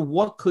encourage her.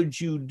 What could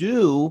you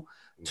do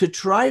to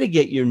try to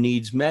get your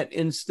needs met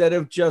instead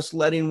of just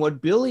letting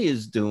what Billy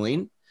is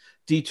doing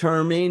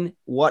determine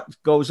what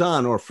goes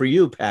on? Or for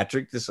you,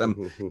 Patrick,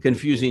 I'm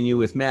confusing you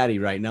with Maddie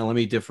right now. Let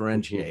me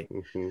differentiate.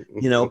 You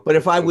know, but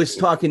if I was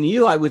talking to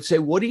you, I would say,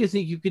 what do you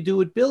think you could do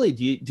with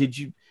Billy?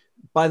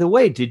 By the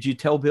way, did you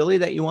tell Billy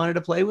that you wanted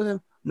to play with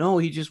him? No,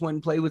 he just went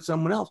and played with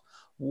someone else.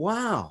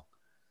 Wow.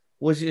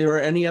 Was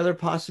there any other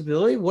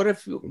possibility? What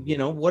if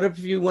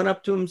you went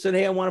up to him and said,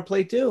 hey, I want to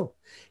play too?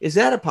 Is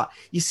that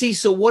you see,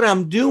 so what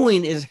I'm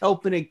doing is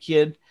helping a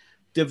kid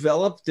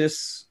develop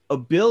this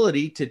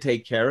ability to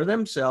take care of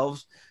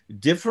themselves,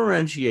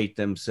 differentiate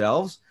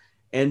themselves,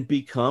 and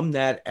become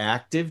that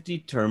active,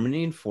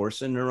 determining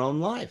force in their own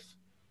life.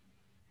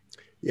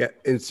 Yeah,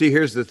 and see,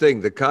 here's the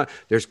thing: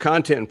 there's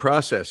content and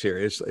process here.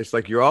 It's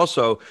like you're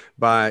also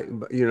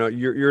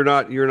you're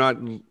not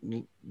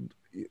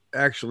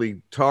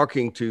actually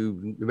talking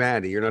to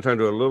Maddie. You're not talking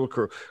to a little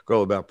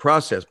girl about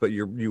process, but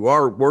you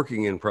are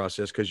working in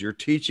process because you're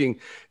teaching,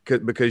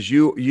 because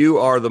you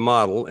are the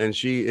model, and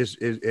she is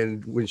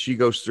and when she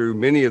goes through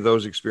many of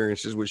those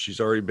experiences, which she's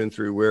already been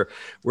through,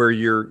 where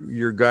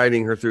you're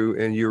guiding her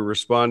through, and you're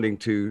responding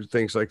to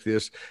things like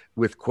this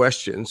with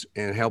questions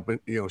and helping.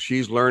 You know,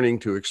 she's learning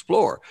to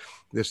explore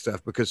this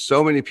stuff, because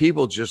so many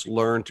people just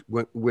learn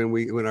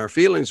when our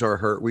feelings are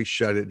hurt, we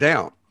shut it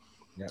down.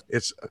 Yeah.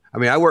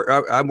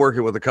 I'm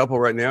working with a couple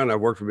right now, and I've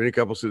worked with many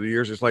couples through the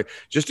years. It's like,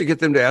 just to get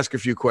them to ask a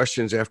few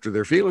questions after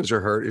their feelings are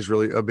hurt is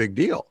really a big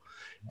deal.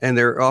 And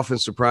they're often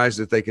surprised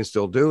that they can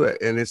still do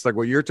it. And it's like,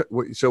 well,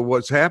 so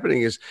what's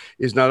happening is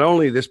not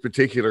only this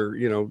particular,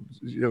 I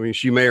mean,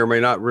 she may or may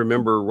not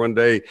remember one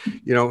day,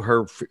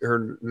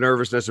 her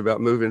nervousness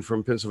about moving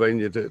from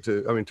Pennsylvania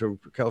to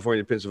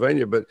California to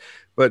Pennsylvania,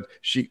 but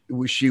she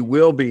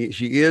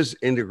is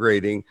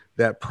integrating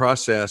that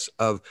process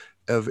of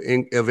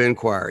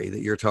inquiry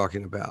that you're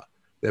talking about,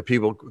 that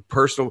people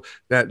personal,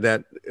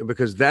 that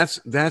because that's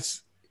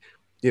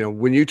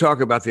when you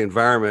talk about the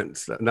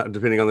environment, not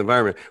depending on the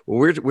environment,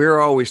 what we're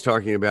always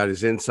talking about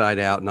is inside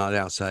out, not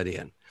outside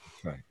in.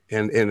 Right.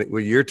 And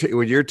when you're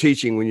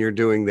teaching, when you're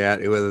doing that,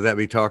 whether that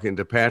be talking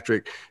to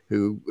Patrick,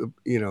 who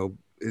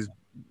is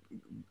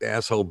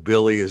asshole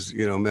Billy is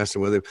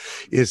messing with him,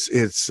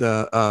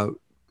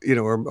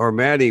 or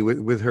Maddie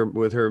with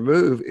her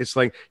move, it's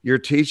like you're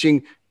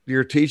teaching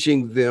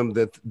them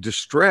that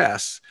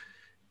distress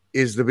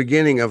is the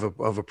beginning of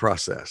a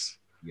process.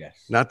 Yes.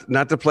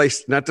 Not the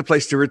place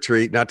to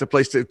retreat, not the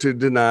place to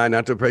deny,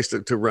 not the place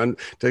to run,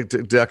 to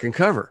duck and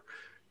cover.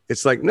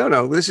 It's like,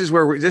 no, this is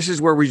where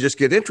we just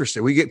get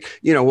interested. We get,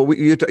 you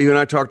and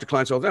I talk to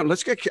clients all the time.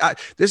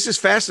 This is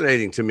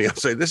fascinating to me. I'll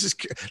say,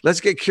 let's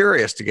get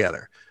curious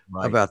together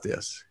about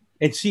this.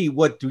 And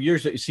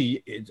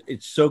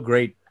it's so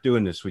great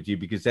doing this with you,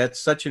 because that's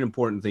such an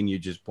important thing you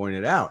just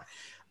pointed out.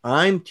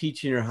 I'm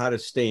teaching her how to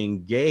stay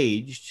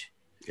engaged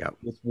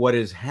with what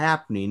is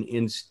happening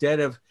instead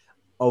of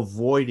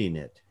avoiding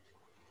it.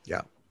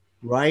 Yeah.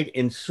 Right.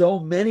 And so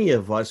many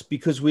of us,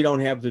 because we don't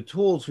have the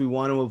tools, we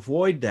want to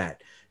avoid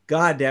that.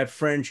 God, that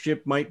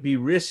friendship might be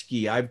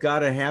risky. I've got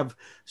to have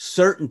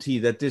certainty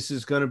that this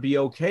is going to be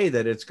okay,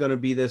 that it's going to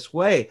be this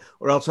way,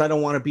 or else I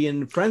don't want to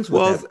be friends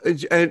with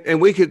them.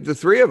 And we could, the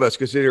three of us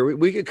consider,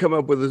 we could come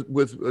up with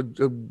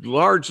a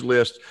large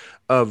list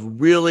of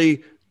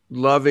really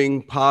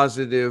loving,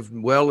 positive,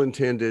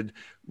 well-intended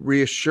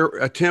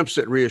attempts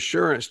at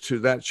reassurance to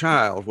that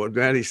child, what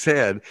Maddie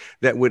said,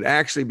 that would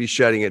actually be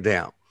shutting it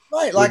down.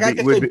 Right. Like I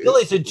could say,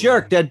 Billy's a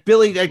jerk. That kid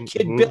Billy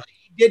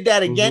did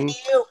that again to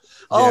you.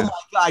 Oh my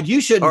God, you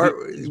shouldn't.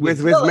 Or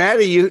with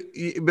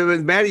Maddie, but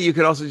with Maddie, you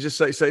could also just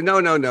say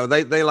no.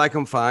 They like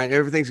him fine.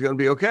 Everything's going to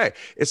be okay.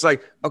 It's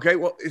like, okay,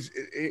 well,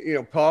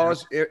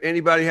 pause.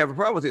 Anybody have a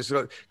problem with this?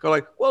 So go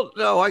like, well,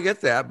 no, I get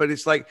that, but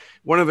it's like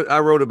I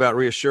wrote about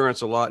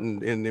reassurance a lot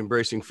in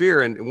Embracing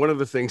Fear, and one of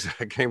the things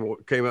I came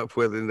up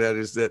with, and that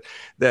is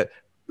that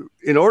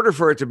in order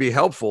for it to be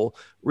helpful,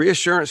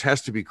 reassurance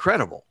has to be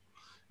credible.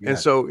 And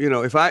so,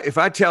 if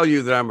I tell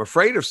you that I'm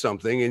afraid of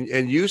something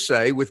and you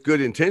say with good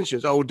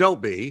intentions, oh,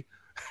 don't be,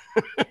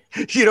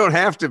 you don't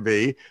have to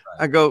be. Right.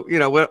 I go,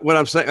 what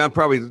I'm saying, I'm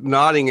probably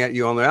nodding at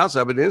you on the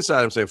outside, but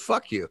inside I'm saying,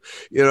 fuck you,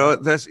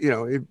 that's,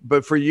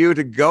 but for you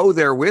to go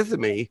there with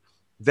me,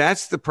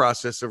 that's the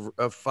process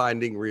of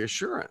finding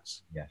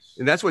reassurance. Yes.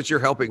 And that's what you're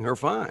helping her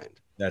find.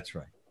 That's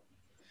right.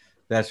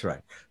 That's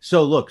right.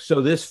 So look,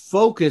 this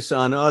focus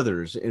on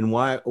others and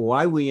why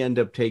we end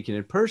up taking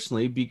it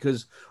personally,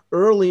 because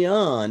early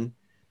on,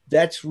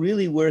 that's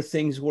really where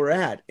things were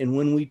at. And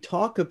when we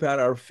talk about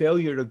our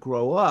failure to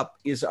grow up,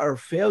 is our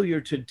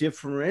failure to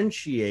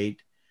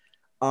differentiate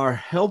our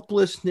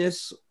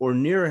helplessness or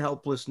near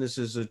helplessness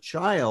as a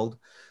child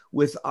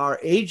with our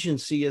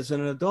agency as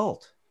an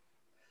adult.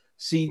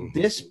 See,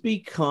 this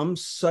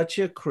becomes such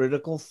a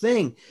critical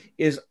thing,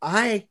 is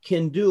I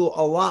can do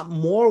a lot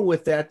more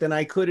with that than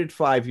I could at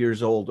 5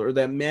 years old, or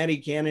that Maddie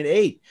can at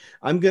 8.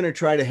 I'm going to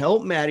try to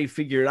help Maddie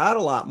figure it out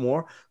a lot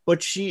more,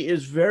 but she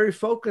is very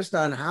focused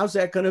on how's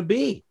that going to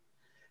be?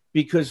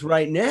 Because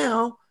right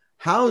now,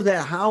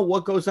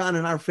 what goes on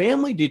in our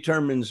family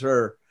determines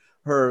her,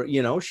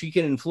 she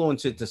can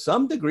influence it to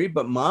some degree,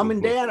 but mom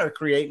and dad are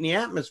creating the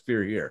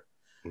atmosphere here.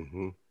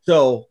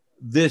 So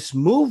this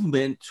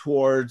movement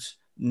towards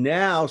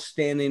now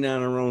standing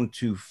on our own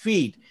 2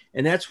 feet.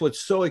 And that's what's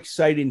so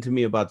exciting to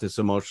me about this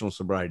emotional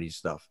sobriety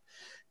stuff.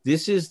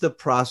 This is the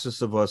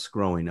process of us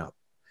growing up,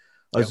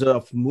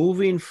 of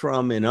moving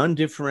from an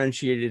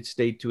undifferentiated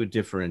state to a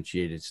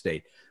differentiated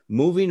state,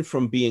 moving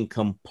from being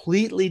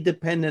completely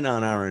dependent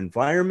on our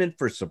environment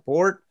for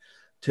support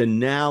to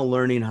now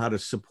learning how to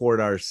support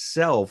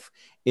ourselves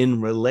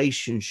in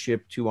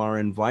relationship to our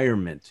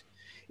environment.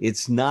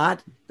 It's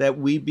not that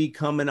we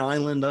become an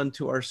island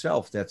unto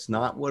ourselves. That's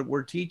not what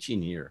we're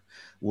teaching here.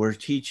 We're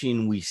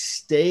teaching we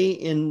stay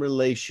in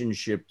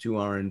relationship to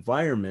our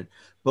environment,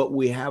 but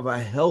we have a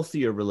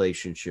healthier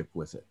relationship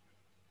with it.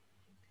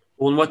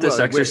 Well, and what this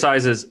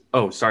exercise is,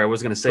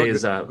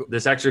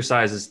 this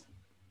exercise is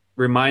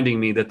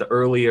reminding me that the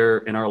earlier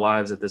in our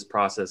lives that this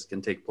process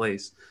can take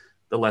place,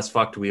 the less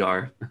fucked we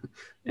are.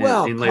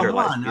 in later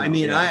life. I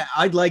mean,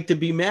 I'd like to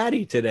be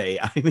Maddie today.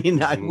 I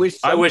mean, I wish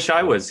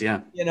I was. Yeah.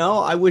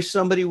 I wish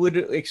somebody would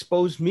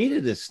expose me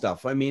to this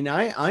stuff. I mean,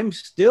 I'm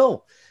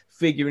still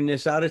figuring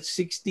this out at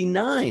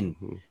 69.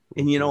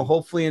 And,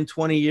 hopefully in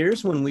 20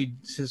 years, when we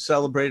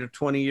celebrate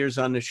 20 years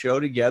on the show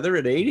together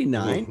at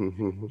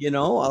 89,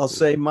 I'll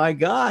say, my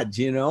God,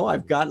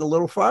 I've gotten a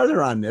little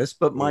farther on this,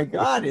 but my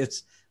God,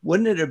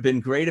 wouldn't it have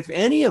been great if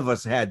any of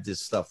us had this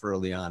stuff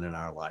early on in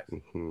our life?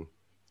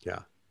 Yeah.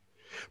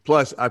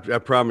 Plus, I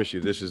promise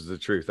you, this is the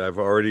truth. I've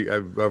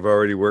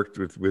already worked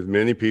with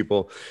many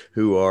people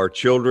who are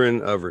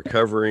children of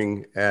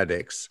recovering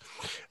addicts,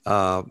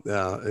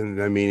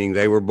 and meaning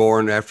they were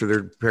born after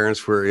their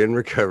parents were in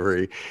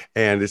recovery.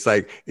 And it's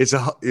like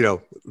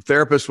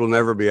therapists will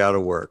never be out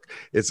of work.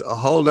 It's a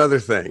whole other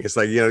thing. It's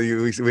like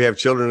we have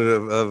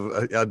children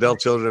of adult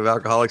children of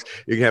alcoholics.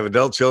 You can have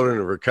adult children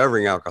of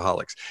recovering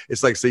alcoholics.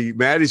 It's like, see,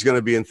 Maddie's going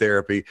to be in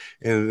therapy,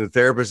 and the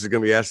therapist is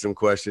going to be asking them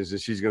questions,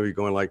 and she's going to be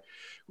going like,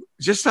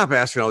 just stop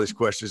asking all these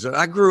questions.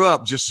 I grew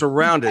up just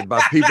surrounded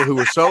by people who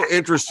were so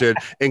interested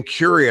and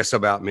curious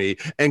about me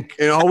and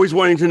always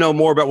wanting to know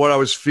more about what I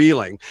was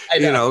feeling.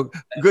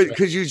 Good.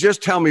 Could you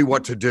just tell me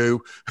what to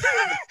do?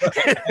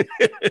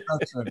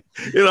 That's right.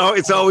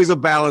 It's always a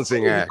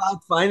balancing act.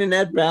 About finding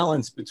that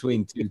balance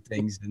between 2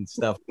 things and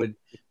stuff.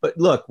 But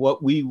look,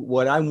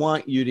 what I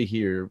want you to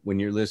hear when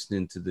you're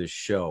listening to this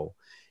show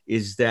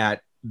is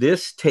that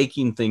this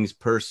taking things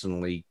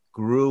personally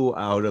grew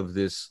out of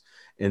this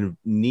and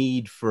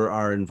need for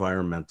our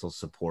environmental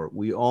support.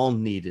 We all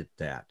needed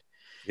that.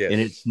 Yes.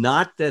 And it's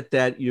not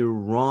that you're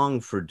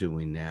wrong for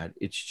doing that.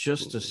 It's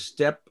just a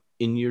step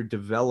in your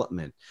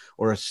development,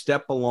 or a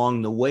step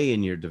along the way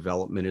in your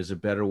development is a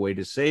better way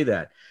to say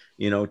that.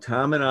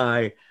 Tom and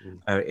I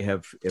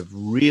have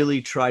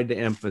really tried to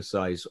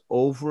emphasize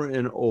over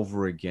and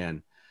over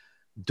again,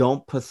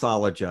 don't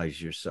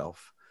pathologize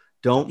yourself.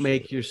 Don't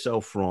make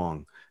yourself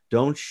wrong.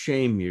 Don't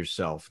shame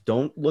yourself.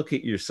 Don't look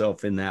at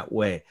yourself in that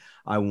way.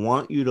 I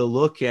want you to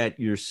look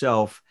at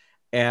yourself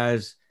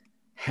as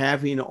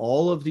having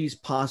all of these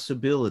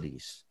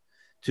possibilities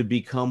to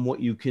become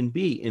what you can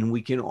be. And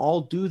we can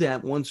all do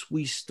that once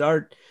we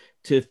start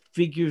to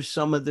figure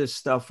some of this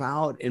stuff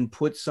out and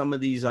put some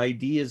of these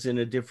ideas in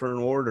a different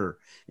order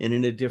and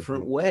in a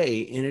different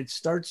way. And it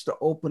starts to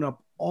open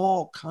up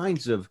all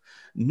kinds of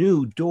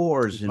new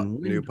doors and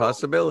new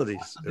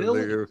possibilities.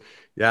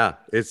 Yeah,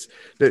 it's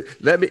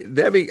let me.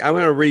 I'm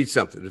going to read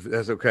something, if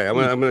that's okay. I'm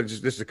going to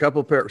just a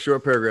couple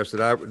short paragraphs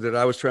that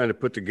I was trying to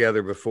put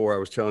together before. I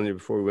was telling you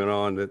before we went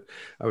on that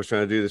I was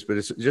trying to do this, but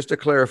it's just a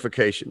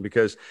clarification,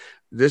 because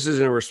this is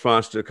in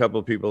response to a couple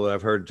of people that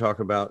I've heard talk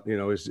about,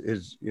 is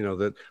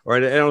that, or I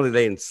don't think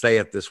they didn't say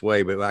it this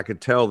way, but I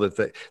could tell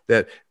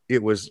that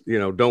it was,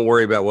 don't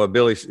worry about what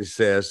Billy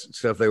says,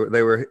 stuff they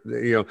were,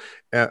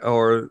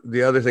 or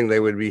the other thing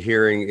they would be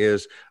hearing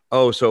is,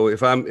 oh, so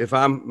if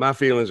my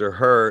feelings are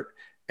hurt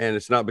and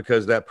it's not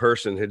because that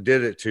person had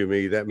did it to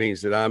me, that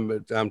means that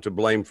I'm to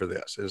blame for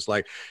this. And it's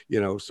like,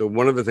 so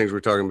one of the things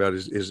we're talking about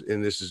is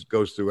and this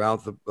goes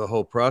throughout the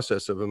whole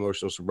process of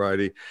emotional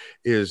sobriety,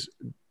 is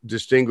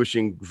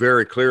distinguishing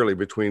very clearly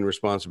between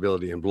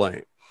responsibility and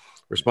blame.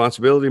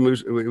 Responsibility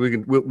moves.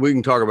 We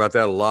can talk about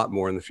that a lot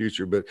more in the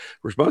future, but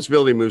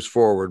responsibility moves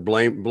forward.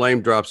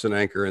 Blame drops an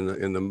anchor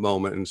in the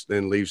moment and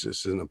then leaves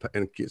us and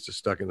gets us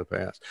stuck in the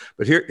past.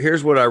 But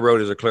here's what I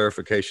wrote as a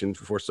clarification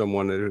for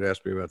someone that had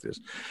asked me about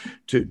this.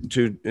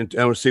 And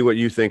I want to see what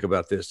you think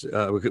about this,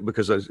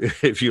 because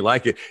if you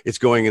like it, it's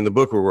going in the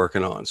book we're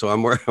working on. So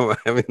I'm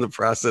in the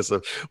process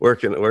of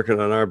working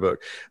on our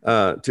book.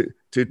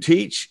 To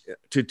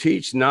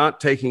teach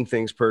not taking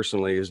things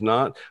personally is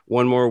not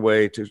one more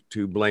way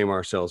to blame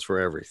ourselves for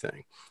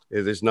everything.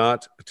 It is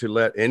not to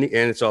and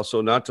it's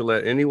also not to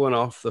let anyone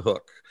off the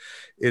hook.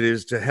 It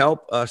is to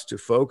help us to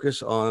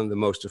focus on the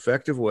most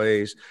effective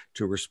ways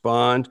to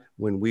respond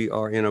when we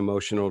are in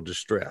emotional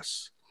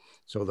distress.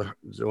 So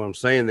what I'm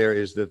saying there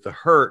is that the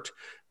hurt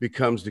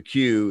becomes the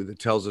cue that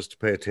tells us to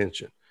pay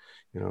attention.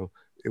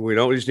 We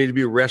don't just need to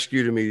be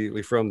rescued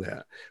immediately from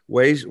that.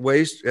 Ways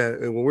when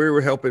we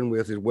were helping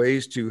with is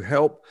ways to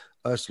help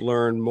us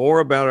learn more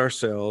about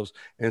ourselves,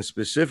 and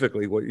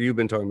specifically what you've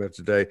been talking about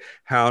today,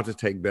 how to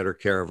take better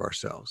care of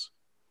ourselves.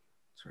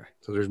 That's right.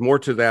 So there's more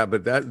to that,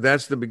 but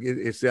that's the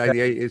beginning. It's the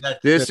idea.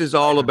 This is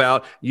all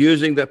about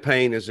using the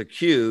pain as a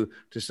cue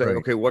to say, right,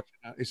 okay,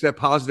 it's that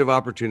positive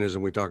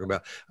opportunism we talk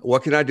about.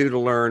 What can I do to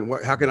learn?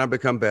 How can I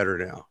become better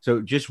now?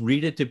 So just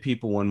read it to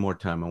people one more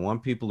time. I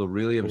want people to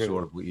really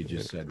absorb what you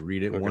just said.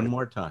 Read it one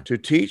more time. To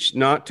teach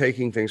not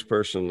taking things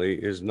personally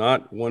is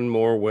not one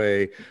more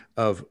way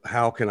of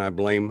how can I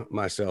blame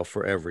myself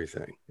for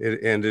everything.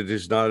 And it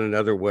is not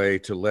another way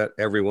to let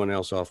everyone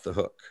else off the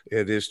hook.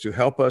 It is to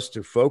help us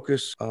to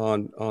focus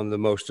on the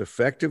most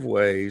effective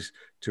ways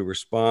to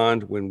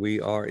respond when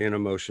we are in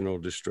emotional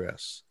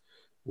distress.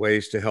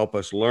 Ways to help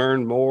us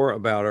learn more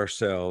about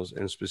ourselves,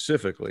 and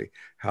specifically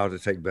how to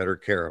take better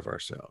care of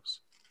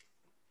ourselves.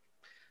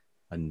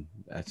 And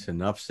that's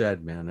enough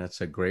said, man. That's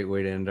a great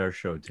way to end our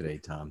show today,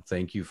 Tom.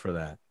 Thank you for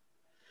that.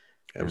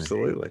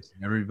 Absolutely.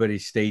 Everybody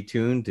stay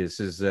tuned. This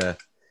is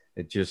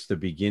just the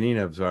beginning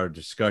of our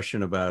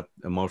discussion about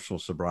emotional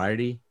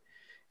sobriety.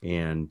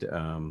 And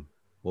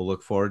we'll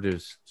look forward to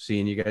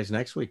seeing you guys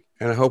next week.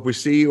 And I hope we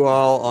see you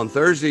all on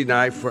Thursday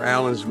night for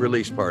Alan's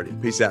release party.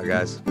 Peace out,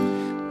 guys.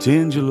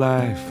 Tend your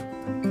life,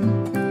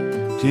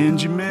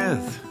 tend your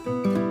myth,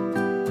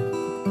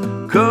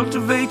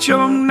 cultivate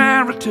your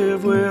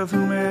narrative with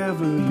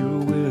whomever you're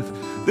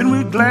with. Then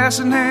with glass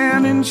in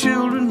hand and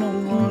children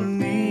on one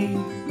knee,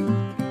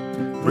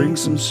 bring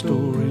some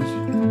stories,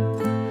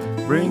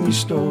 bring your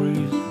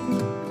stories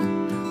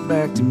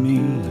back to me.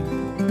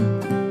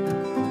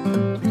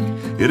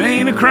 It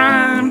ain't a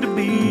crime to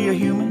be a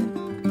human,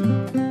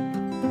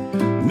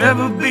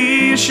 never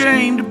be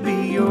ashamed to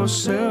be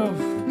yourself.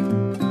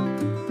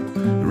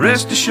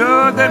 Rest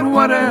assured that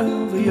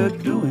whatever you're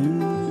doing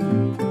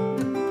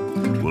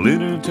will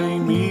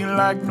entertain me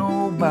like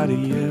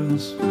nobody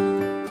else.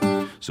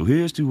 So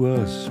here's to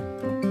us,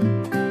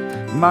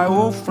 my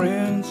old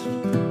friends,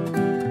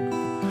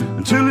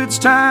 until it's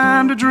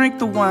time to drink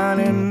the wine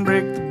and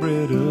break the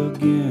bread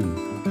again.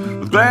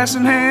 With glass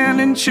in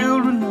hand and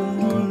children on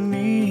one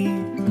knee,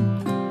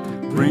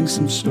 bring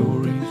some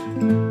stories,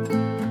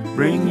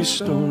 bring your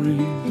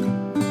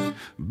stories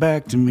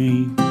back to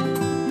me.